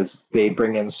foot, because they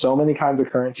bring in so many kinds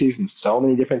of currencies and so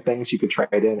many different things you could trade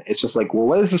in. It's just like, well,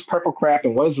 what is this purple crap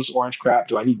and what is this orange crap?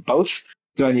 Do I need both?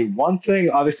 Do I need one thing?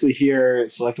 Obviously here,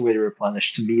 select a way to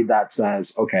replenish. To me, that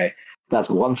says, okay, that's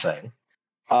one thing.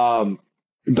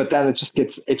 But then it just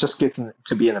gets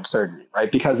to be an absurdity,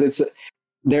 right? Because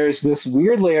there's this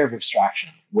weird layer of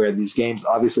abstraction where these games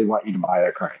obviously want you to buy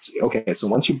their currency. Okay, so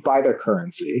once you buy their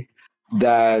currency,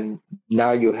 then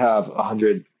now you have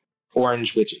 100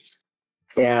 orange widgets.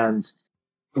 And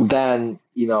then,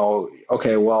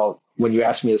 okay, well, when you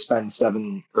ask me to spend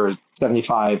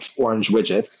 75 orange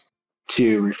widgets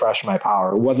to refresh my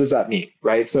power, what does that mean,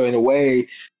 right? So in a way,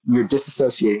 you're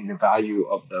disassociating the value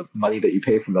of the money that you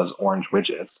pay for those orange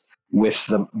widgets with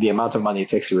the amount of money it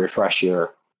takes to refresh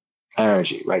your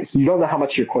energy, right? So you don't know how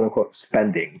much you're quote unquote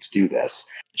spending to do this.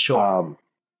 sure.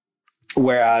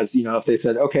 Whereas, if they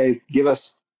said, okay, give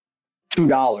us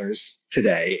 $2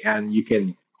 today and you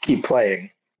can keep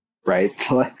playing, right?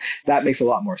 That makes a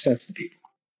lot more sense to people.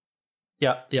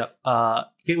 Yeah. Get what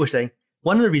you're saying.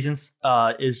 One of the reasons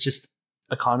is just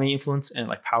economy influence and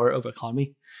like power over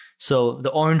economy. So the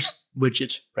orange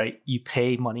widget, right? You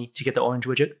pay money to get the orange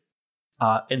widget.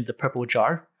 And the purple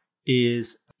jar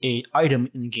is a item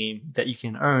in the game that you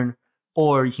can earn,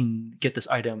 or you can get this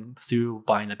item through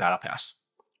buying a battle pass.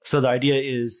 So the idea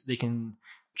is they can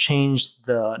change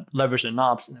the levers and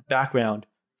knobs in the background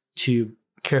to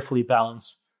carefully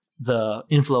balance the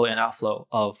inflow and outflow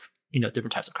of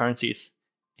different types of currencies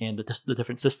and the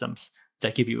different systems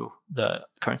that give you the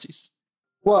currencies.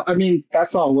 Well, I mean,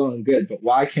 that's all well and good, but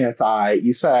why can't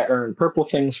you said I earn purple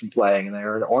things from playing and I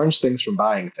earn orange things from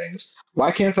buying things. Why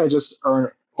can't I just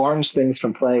earn orange things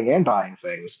from playing and buying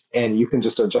things, and you can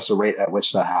just adjust the rate at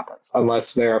which that happens?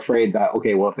 Unless they're afraid that,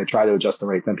 okay, well, if they try to adjust the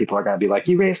rate, then people are going to be like,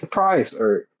 you raised the price.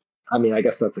 Or, I mean, I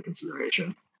guess that's a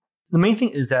consideration. The main thing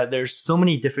is that there's so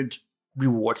many different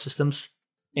reward systems,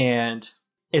 and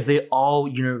if they all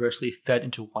universally fed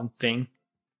into one thing,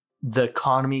 the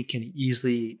economy can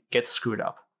easily get screwed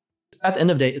up. At the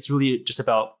end of the day, it's really just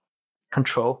about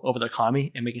control over the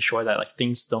economy and making sure that like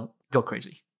things don't go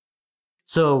crazy.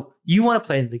 So you want to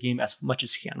play the game as much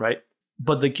as you can, right?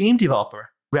 But the game developer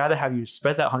rather have you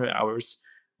spread that 100 hours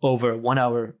over 1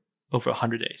 hour over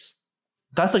 100 days.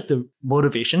 That's like the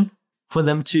motivation for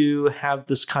them to have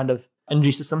this kind of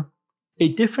energy system. A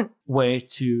different way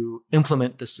to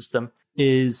implement the system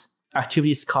is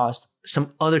activities cost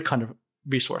some other kind of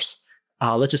resource.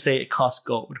 Let's just say it costs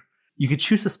gold. You could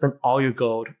choose to spend all your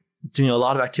gold doing a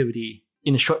lot of activity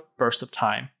in a short burst of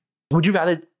time. Would you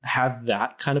rather have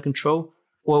that kind of control,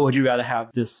 or would you rather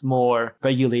have this more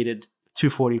regulated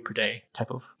 240 per day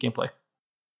type of gameplay?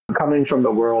 Coming from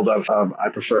the world of I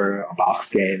prefer a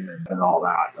box game and all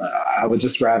that, I would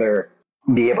just rather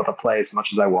be able to play as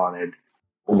much as I wanted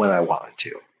when I wanted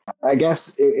to. I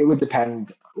guess it would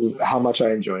depend how much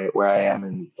I enjoy it, where I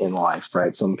am in life,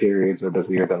 right? Some periods are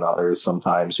busier than others.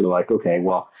 Sometimes you're like, okay,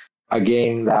 well, a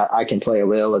game that I can play a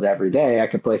little bit every day, I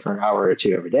can play for an hour or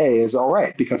two every day is all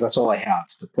right because that's all I have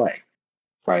to play,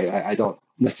 right? I don't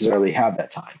necessarily have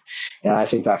that time. And I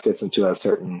think that fits into a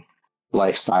certain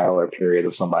lifestyle or period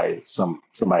of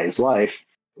somebody's life.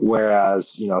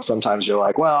 Whereas, you know, sometimes you're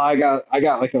like, well, I got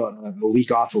like a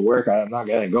week off of work. I'm not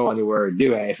gonna go anywhere or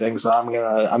do anything, so I'm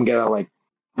gonna like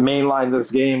mainline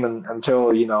this game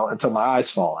until my eyes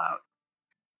fall out.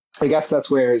 I guess that's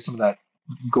where some of that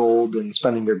gold and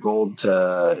spending your gold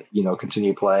to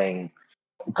continue playing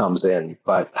comes in.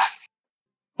 But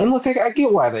and look, I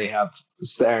get why they have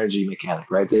this energy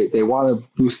mechanic, right? They want to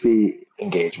boost the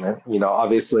engagement. You know,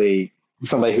 obviously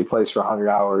somebody who plays for 100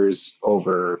 hours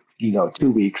over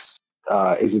 2 weeks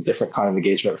is a different kind of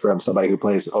engagement from somebody who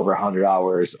plays over 100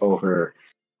 hours over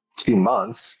 2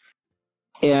 months.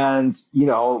 And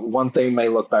one thing may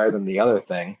look better than the other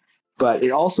thing, but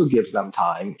it also gives them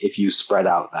time if you spread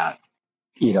out that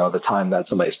the time that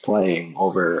somebody's playing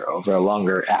over a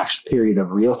longer period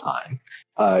of real time.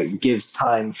 Gives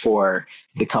time for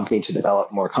the company to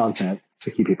develop more content to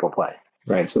keep people playing,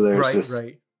 right? So there's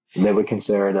right. They would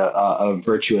consider it a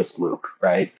virtuous loop,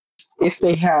 right? If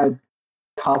they had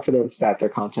confidence that their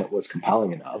content was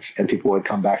compelling enough and people would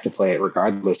come back to play it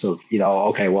regardless of,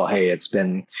 okay, well, hey, it's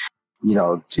been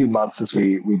 2 months since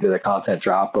we did a content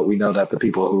drop, but we know that the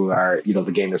people who are,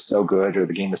 the game is so good or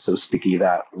the game is so sticky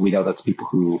that we know that the people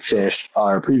who finished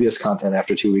our previous content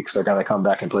after 2 weeks are going to come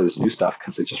back and play this new stuff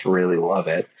because they just really love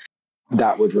it.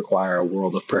 That would require a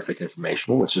world of perfect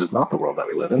information, which is not the world that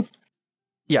we live in.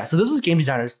 Yeah, so this is game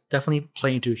designers definitely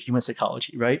playing into human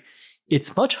psychology, right?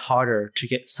 It's much harder to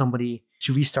get somebody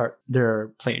to restart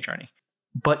their playing journey.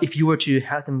 But if you were to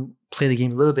have them play the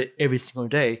game a little bit every single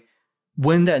day,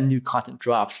 when that new content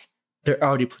drops, they're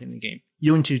already playing the game.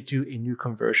 You don't need to do a new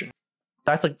conversion.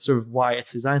 That's like sort of why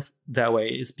it's designed that way,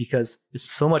 is because it's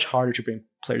so much harder to bring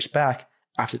players back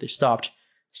after they stopped.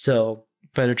 So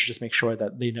better to just make sure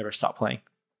that they never stop playing.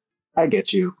 I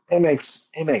get you. It makes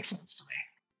sense to me.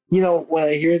 When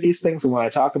I hear these things and when I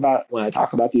talk about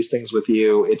these things with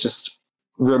you, it just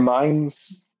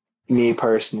reminds me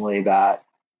personally that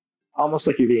almost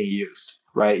like you're being used,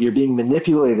 right? You're being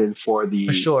manipulated for the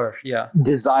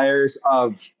desires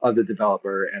of the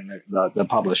developer and the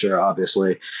publisher,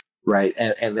 obviously, right?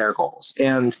 And their goals.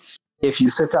 And if you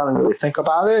sit down and really think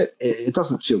about it, it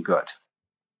doesn't feel good.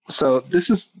 So this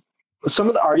is some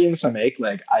of the arguments I make.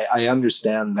 Like I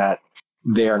understand that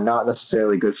they are not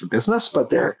necessarily good for business, but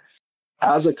they're,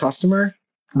 as a customer,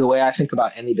 the way I think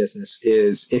about any business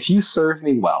is if you serve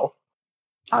me well,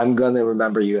 I'm going to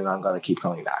remember you and I'm going to keep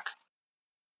coming back.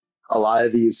 A lot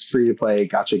of these free-to-play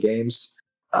gacha games,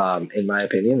 in my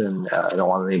opinion, and I don't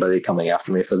want anybody coming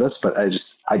after me for this, but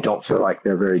I don't feel like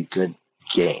they're very good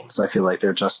games. I feel like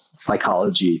they're just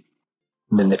psychology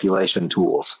manipulation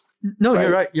tools. No, right?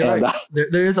 You're right. You're right.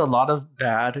 There is a lot of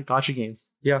bad gacha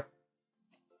games. Yeah.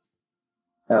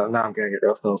 Now I'm going to get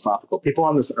real philosophical. People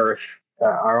on this earth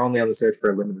are only on this earth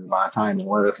for a limited amount of time. And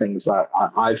one of the things that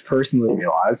I've personally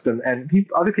realized, and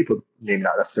other people may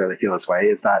not necessarily feel this way,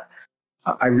 is that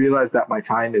I realized that my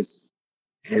time is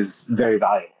very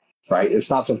valuable, right? It's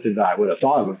not something that I would have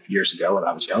thought of years ago when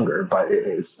I was younger, but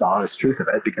it's the honest truth of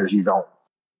it, because you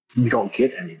don't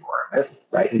get any more of it,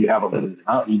 right? You have a limited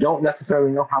amount. You don't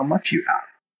necessarily know how much you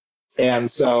have. And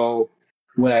so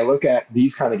when I look at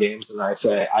these kind of games and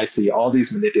I see all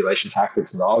these manipulation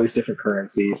tactics and all these different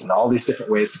currencies and all these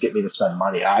different ways to get me to spend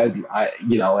money, and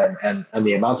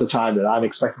the amount of time that I'm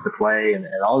expected to play and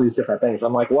all these different things,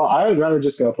 I'm like, well, I would rather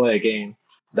just go play a game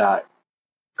that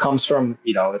comes from,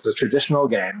 it's a traditional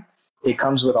game. It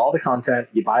comes with all the content.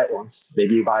 You buy it once.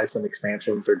 Maybe you buy some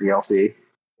expansions or DLC.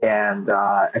 And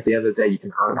at the end of the day, you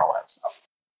can earn all that stuff.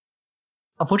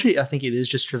 Unfortunately, I think it is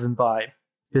just driven by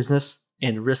business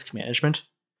and risk management.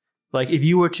 Like if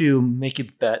you were to make a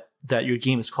bet that your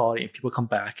game is quality and people come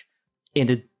back and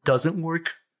it doesn't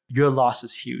work, your loss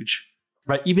is huge,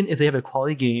 right? Even if they have a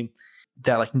quality game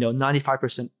that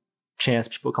 95% chance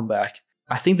people come back,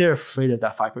 I think they're afraid of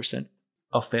that 5%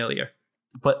 of failure.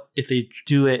 But if they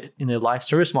do it in a live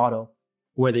service model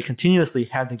where they continuously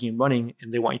have the game running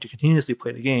and they want you to continuously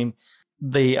play the game,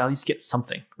 they at least get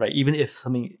something, right? Even if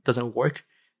something doesn't work,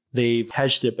 they've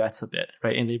hedged their bets a bit,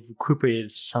 right? And they've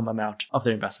recuperated some amount of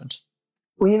their investment.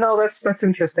 Well, that's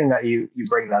interesting that you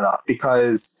bring that up,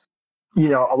 because a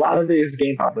lot of these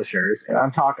game publishers, and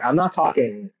I'm not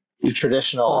talking the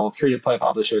traditional free-to-play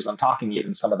publishers. I'm talking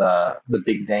even some of the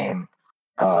big name,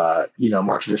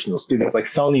 more traditional studios. Like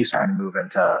Sony's trying to move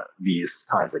into these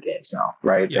kinds of games now,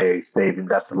 right? Yep. They've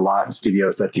invested a lot in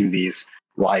studios that do these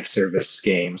live service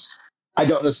games. I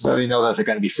don't necessarily know that they're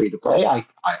going to be free to play.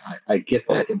 I get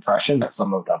the impression that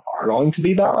some of them are going to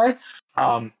be that way.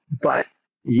 But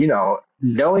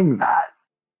knowing that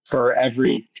for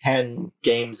every 10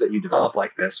 games that you develop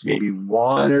like this, maybe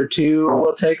one or two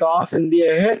will take off and be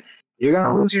a hit, you're going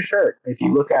to lose your shirt. If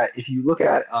you look at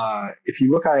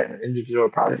an individual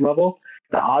product level,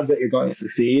 the odds that you're going to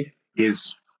succeed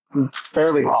is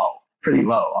fairly low, pretty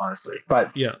low, honestly.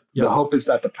 But the hope is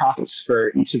that the profits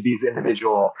for each of these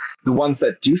individual, the ones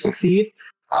that do succeed,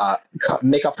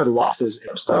 make up for the losses.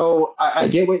 So I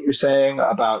get what you're saying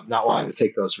about not wanting to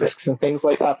take those risks and things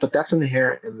like that, but that's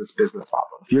inherent in this business model.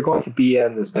 If you're going to be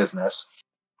in this business,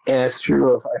 and it's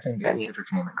true of, I think, any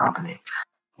entertainment company,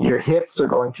 your hits are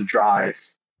going to drive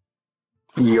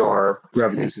your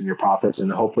revenues and your profits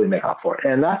and hopefully make up for it.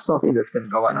 And that's something that's been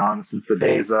going on since the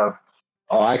days of,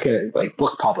 I can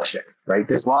book publishing, right?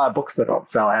 There's a lot of books that don't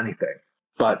sell anything,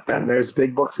 but then there's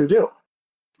big books who do.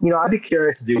 I'd be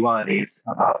curious to do one of these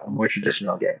about a more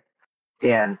traditional game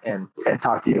and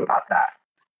talk to you about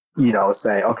that.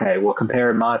 Say, okay, we'll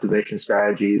compare monetization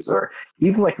strategies or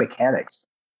even mechanics.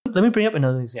 Let me bring up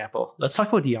another example. Let's talk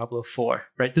about Diablo 4,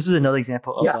 right? This is another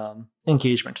example of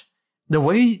engagement. The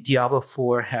way Diablo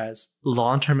 4 has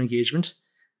long-term engagement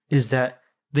is that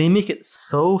they make it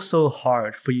so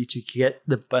hard for you to get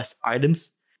the best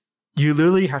items. You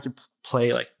literally have to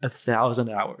play 1,000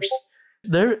 hours.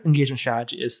 Their engagement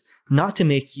strategy is not to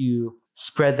make you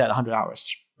spread that 100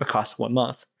 hours across 1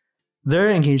 month. Their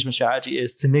engagement strategy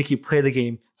is to make you play the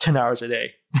game 10 hours a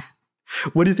day.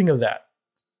 What do you think of that?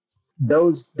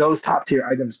 Those top tier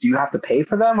items, do you have to pay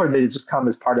for them, or do they just come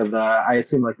as part of I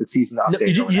assume the season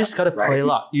update? No, you just got to play a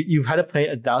lot. You've had to play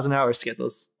 1,000 hours to get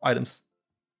those items.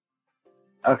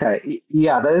 Okay,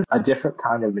 yeah, that is a different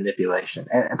kind of manipulation,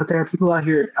 but there are people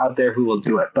out there who will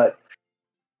do it. But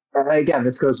again,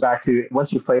 this goes back to,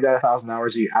 once you've played that 1,000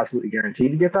 hours, are you absolutely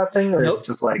guaranteed to get that thing, or is it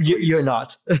just you're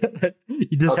not?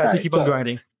 You just have to keep on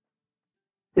grinding.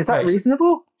 Is that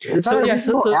reasonable? Is that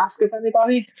reasonable? Ask if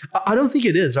anybody? I don't think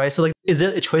it is, right? So is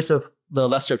it a choice of the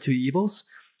lesser of two evils,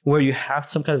 where you have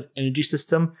some kind of energy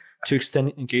system to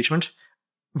extend engagement,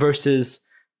 versus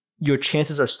your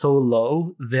chances are so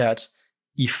low that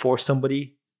you force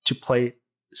somebody to play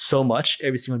so much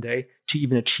every single day to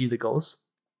even achieve the goals?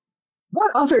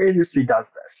 What other industry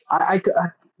does this? I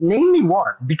name me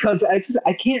one, because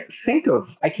I can't think of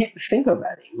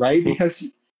any, right? Because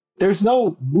there's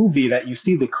no movie that you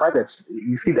see the credits,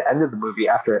 you see the end of the movie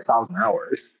after 1,000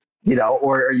 hours,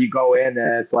 or you go in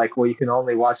and it's well, you can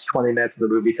only watch 20 minutes of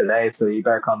the movie today, so you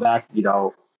better come back,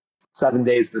 7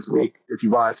 days this week if you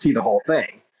want to see the whole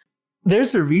thing.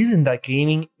 There's a reason that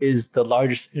gaming is the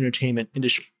largest entertainment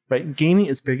industry, right? Gaming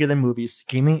is bigger than movies.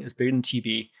 Gaming is bigger than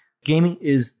TV. Gaming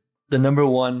is the number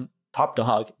one top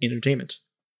dog in entertainment.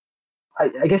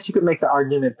 I guess you could make the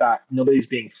argument that nobody's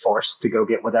being forced to go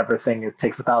get whatever thing it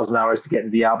takes 1,000 hours to get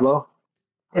in Diablo.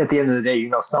 At the end of the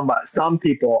day, some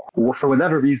people, for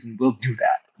whatever reason, will do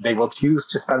that. They will choose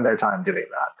to spend their time doing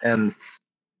that. And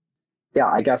yeah,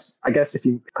 I guess if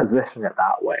you position it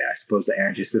that way, I suppose the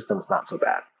energy system is not so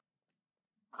bad.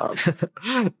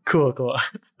 Cool.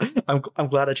 I'm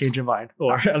glad I changed your mind,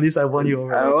 or at least I won you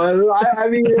over. I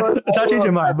mean, not change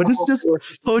your mind, but just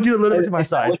hold you a little bit to my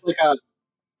side.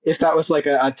 If that was a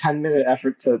 10-minute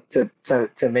effort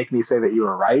to make me say that you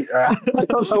were right.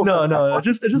 No, it's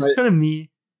just kind of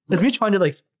me. It's me trying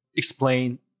to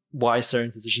explain why certain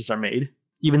decisions are made,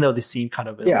 even though they seem kind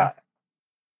of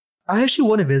I actually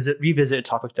want to revisit a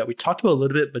topic that we talked about a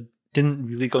little bit, but didn't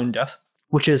really go in depth,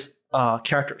 which is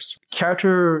characters.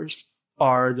 Characters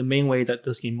are the main way that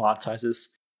this game monetizes.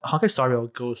 Honkai Star Rail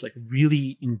goes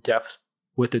really in depth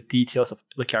with the details of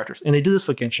the characters, and they do this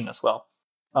for Genshin as well.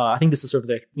 I think this is sort of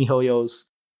MiHoYo's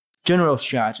general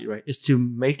strategy, right, is to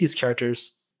make these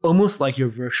characters almost like your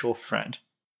virtual friend.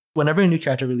 Whenever a new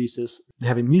character releases, they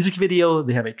have a music video,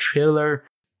 they have a trailer,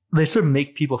 they sort of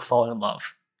make people fall in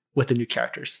love with the new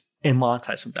characters and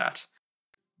monetize from that.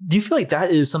 Do you feel like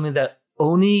that is something that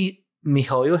only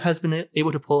MiHoYo has been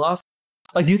able to pull off?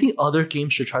 Like, do you think other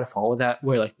games should try to follow that,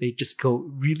 where like they just go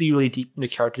really, really deep into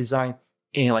character design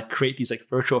and like create these like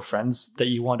virtual friends that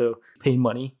you want to pay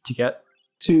money to get?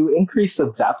 To increase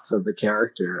the depth of the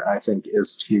character, I think,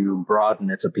 is to broaden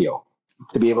its appeal.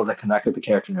 To be able to connect with the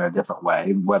character in a different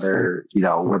way, whether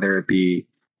it be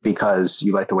because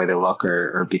you like the way they look,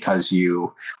 or because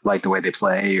you like the way they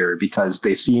play, or because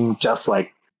they seem just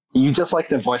like you just like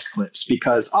their voice clips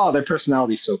because their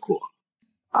personality is so cool.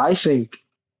 I think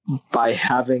by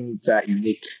having that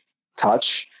unique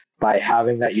touch, by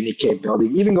having that unique capability,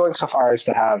 even going so far as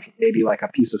to have maybe like a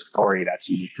piece of story that's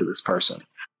unique to this person,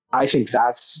 I think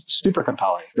that's super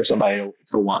compelling for somebody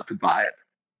to want to buy it.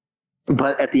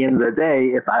 But at the end of the day,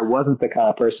 if I wasn't the kind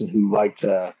of person who liked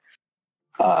to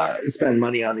spend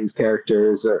money on these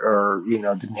characters, or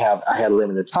I had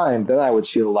limited time, then I would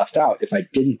feel left out if I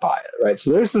didn't buy it, right?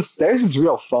 So there's this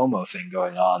real FOMO thing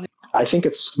going on. I think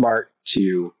it's smart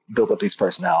to build up these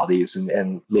personalities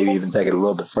and maybe even take it a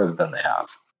little bit further than they have.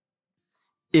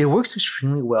 It works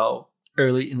extremely well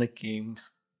early in the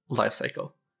game's life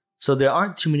cycle. So there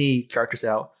aren't too many characters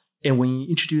out, and when you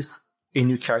introduce a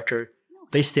new character,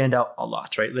 they stand out a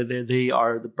lot, right? They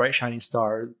are the bright shining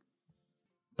star.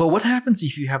 But what happens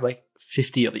if you have like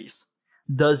 50 of these?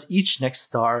 Does each next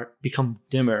star become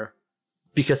dimmer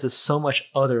because there's so much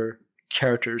other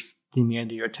characters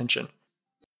demanding your attention?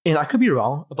 And I could be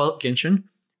wrong about Genshin,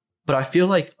 but I feel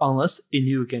like unless a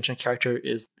new Genshin character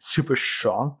is super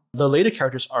strong, the later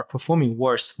characters are performing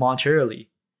worse monetarily.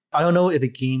 I don't know if a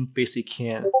game basically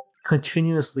can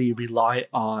continuously rely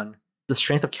on the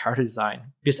strength of character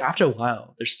design, because after a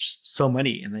while, there's just so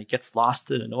many and it gets lost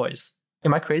in the noise.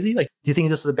 Am I crazy? Like, do you think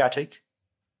this is a bad take?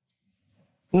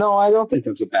 No, I don't think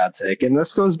that's a bad take. And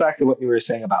this goes back to what you were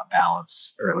saying about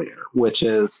balance earlier, which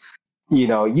is,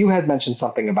 you had mentioned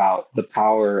something about the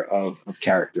power of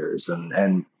characters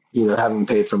and having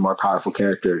paid for more powerful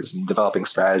characters and developing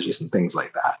strategies and things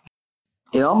like that.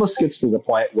 It almost gets to the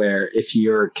point where if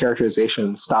your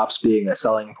characterization stops being a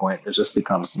selling point, it just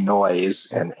becomes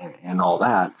noise and all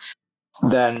that,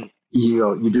 then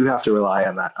you do have to rely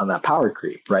on that power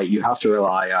creep, right? You have to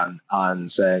rely on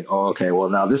saying, oh, okay, well,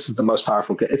 now this is the most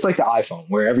powerful. It's like the iPhone,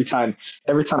 where every time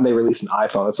they release an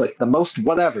iPhone, it's like the most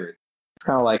whatever. It's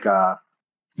kind of like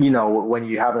when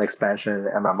you have an expansion in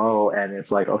MMO, and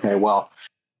it's like, okay, well,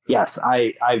 yes,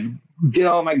 I did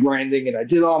all my grinding and I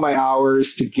did all my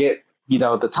hours to get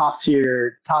the top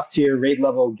tier raid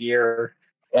level gear,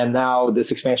 and now this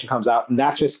expansion comes out, and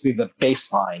that's basically the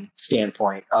baseline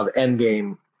standpoint of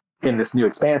endgame in this new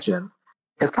expansion.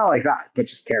 It's kind of like that, but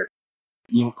just character.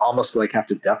 You almost like have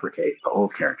to deprecate the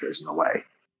old characters in a way.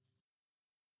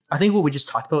 I think what we just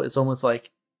talked about is almost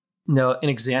like, an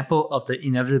example of the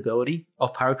inevitability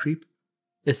of power creep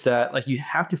is that like you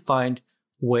have to find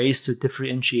ways to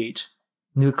differentiate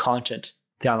new content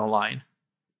down the line.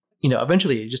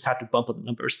 Eventually you just have to bump up the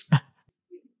numbers.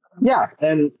 Yeah,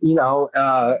 and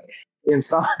in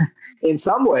some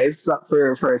ways,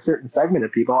 for a certain segment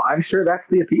of people, I'm sure that's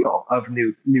the appeal of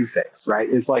new things, right?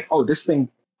 It's like, oh, this thing,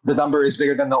 the number is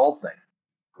bigger than the old thing.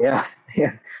 Yeah.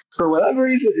 For whatever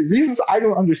reasons I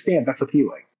don't understand, that's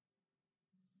appealing.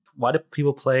 Why do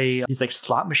people play these like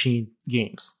slot machine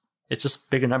games? It's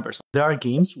just bigger numbers. There are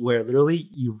games where literally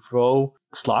you roll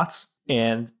slots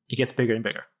and it gets bigger and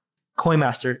bigger. Coin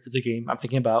Master is a game I'm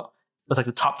thinking about. It's like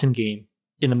the top 10 game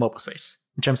in the mobile space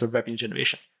in terms of revenue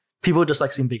generation. People just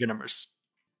like seeing bigger numbers.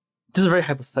 This is a very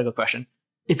hypothetical question.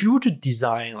 If you were to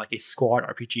design like a squad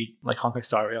RPG like Honkai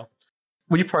Star Rail,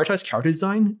 would you prioritize character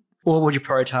design, or would you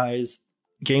prioritize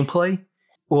gameplay,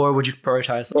 or would you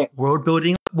prioritize world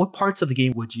building? What parts of the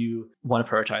game would you want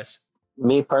to prioritize?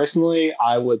 Me personally,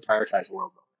 I would prioritize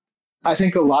world building. I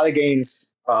think a lot of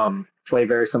games play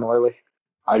very similarly.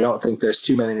 I don't think there's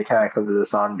too many mechanics under the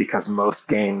sun, because most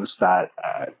games in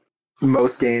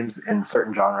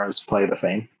certain genres play the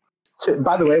same.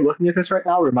 By the way, looking at this right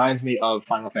now reminds me of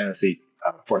Final Fantasy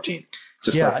 14,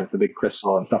 like the big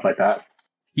crystal and stuff like that.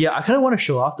 Yeah, I kind of want to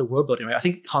show off the world building. Right? I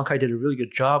think Honkai did a really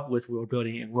good job with world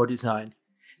building and world design,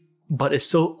 but it's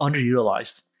so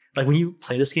underutilized. Like when you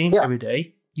play this game every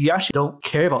day, you actually don't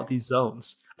care about these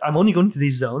zones. I'm only going to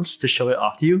these zones to show it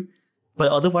off to you,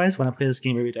 but otherwise, when I play this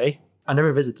game every day, I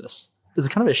never visit this. It's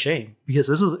kind of a shame, because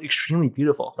this is extremely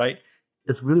beautiful, right?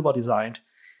 It's really well designed,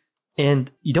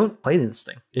 and you don't play this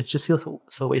thing. It just feels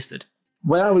so wasted.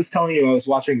 when I was telling you I was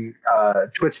watching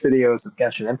Twitch videos of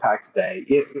Genshin Impact today,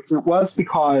 it was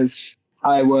because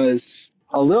I was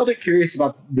a little bit curious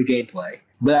about the gameplay,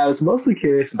 but I was mostly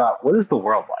curious about what is the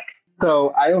world like.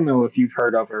 So I don't know if you've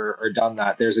heard of or done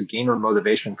that. There's a gamer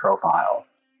motivation profile.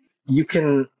 You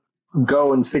can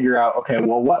go and figure out, okay,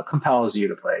 well, what compels you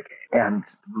to play a game? And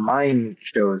mine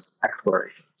shows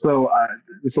exploration. So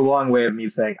it's a long way of me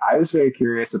saying I was very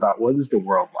curious about what is the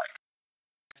world like.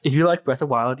 If you like Breath of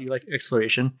the Wild, you like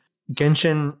exploration,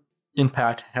 Genshin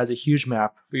Impact has a huge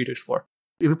map for you to explore.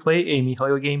 If you play a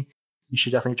MiHoYo game, you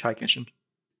should definitely try Genshin.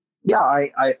 Yeah,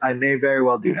 I may very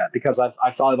well do that because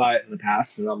I've thought about it in the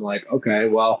past and I'm like, okay,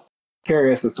 well,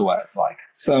 curious as to what it's like.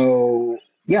 So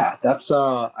yeah, that's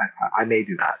I may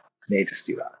do that. I may just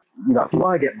do that. You know, if you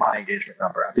want to get my engagement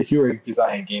number up, if you were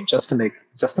designing a game just to make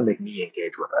me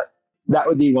engage with it, that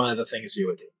would be one of the things we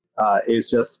would do. Is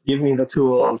just give me the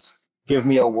tools, give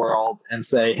me a world, and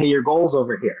say, hey, your goal's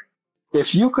over here.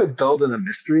 If you could build in a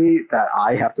mystery that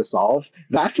I have to solve,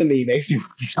 that to me makes you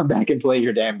come back and play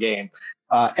your damn game.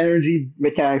 Energy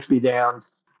mechanics be damned,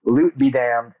 loot be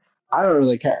damned. I don't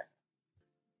really care.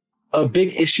 A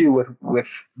big issue with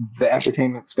the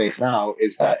entertainment space now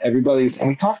is that everybody's, and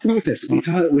we talked about this. We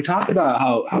talked about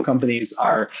how companies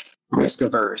are risk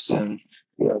averse and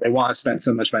they want to spend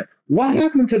so much money. What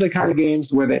happened to the kind of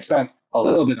games where they spent a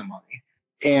little bit of money?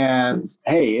 And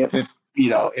hey,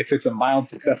 if it's a mild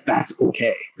success, that's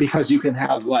okay because you can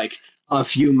have like a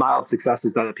few mild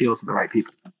successes that appeal to the right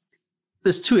people.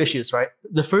 There's two issues, right?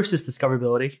 The first is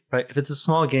discoverability, right? If it's a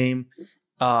small game,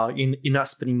 you're not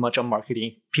spending much on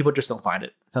marketing, people just don't find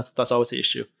it. That's always the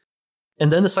issue.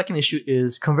 And then the second issue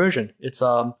is conversion. It's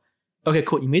okay,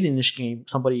 cool. You made a niche game.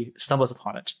 Somebody stumbles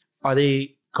upon it. Are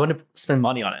they going to spend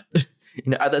money on it?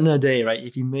 At the end of the day, right?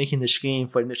 If you make a niche game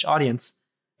for a niche audience,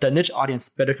 the niche audience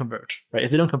better convert, right? If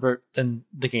they don't convert, then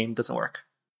the game doesn't work.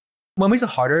 What makes it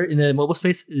harder in the mobile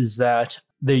space is that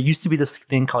there used to be this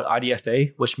thing called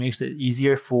IDFA, which makes it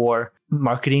easier for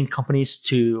marketing companies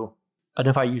to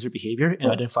identify user behavior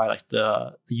and identify like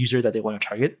the user that they want to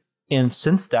target. And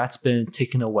since that's been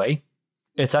taken away,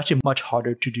 it's actually much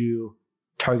harder to do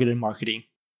targeted marketing.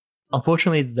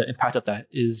 Unfortunately, the impact of that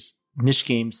is niche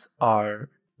games are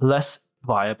less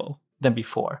viable than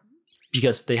before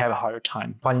because they have a harder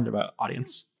time finding the right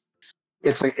audience.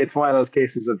 It's one of those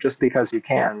cases of just because you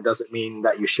can doesn't mean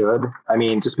that you should. I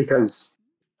mean, just because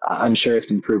I'm sure it's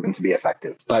been proven to be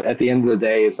effective. But at the end of the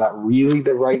day, is that really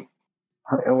the right?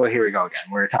 Well, here we go again.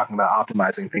 We're talking about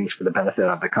optimizing things for the benefit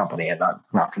of the company and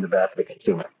not for the benefit of the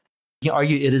consumer. You can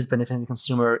argue it is benefiting the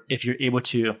consumer if you're able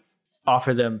to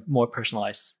offer them more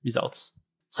personalized results,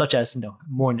 such as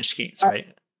more niche games, right?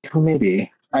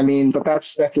 Maybe. I mean, but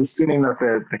that's assuming that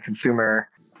the consumer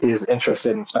is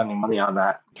interested in spending money on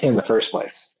that in the first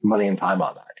place, money and time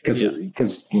on that.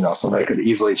 Because somebody could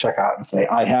easily check out and say,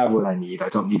 I have what I need. I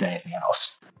don't need anything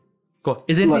else. Cool.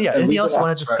 Is there anything else you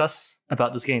want to discuss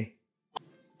about this game?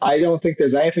 I don't think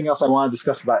there's anything else I want to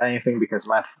discuss about anything because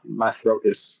my throat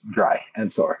is dry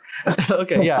and sore.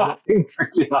 Okay, yeah. For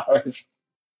 2 hours.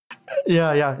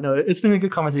 Yeah. No, it's been a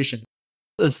good conversation.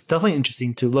 It's definitely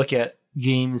interesting to look at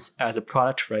games as a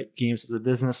product, right? Games as a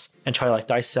business, and try to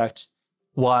dissect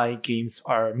why games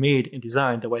are made and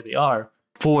designed the way they are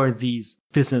for these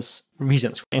business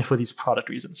reasons and for these product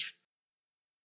reasons.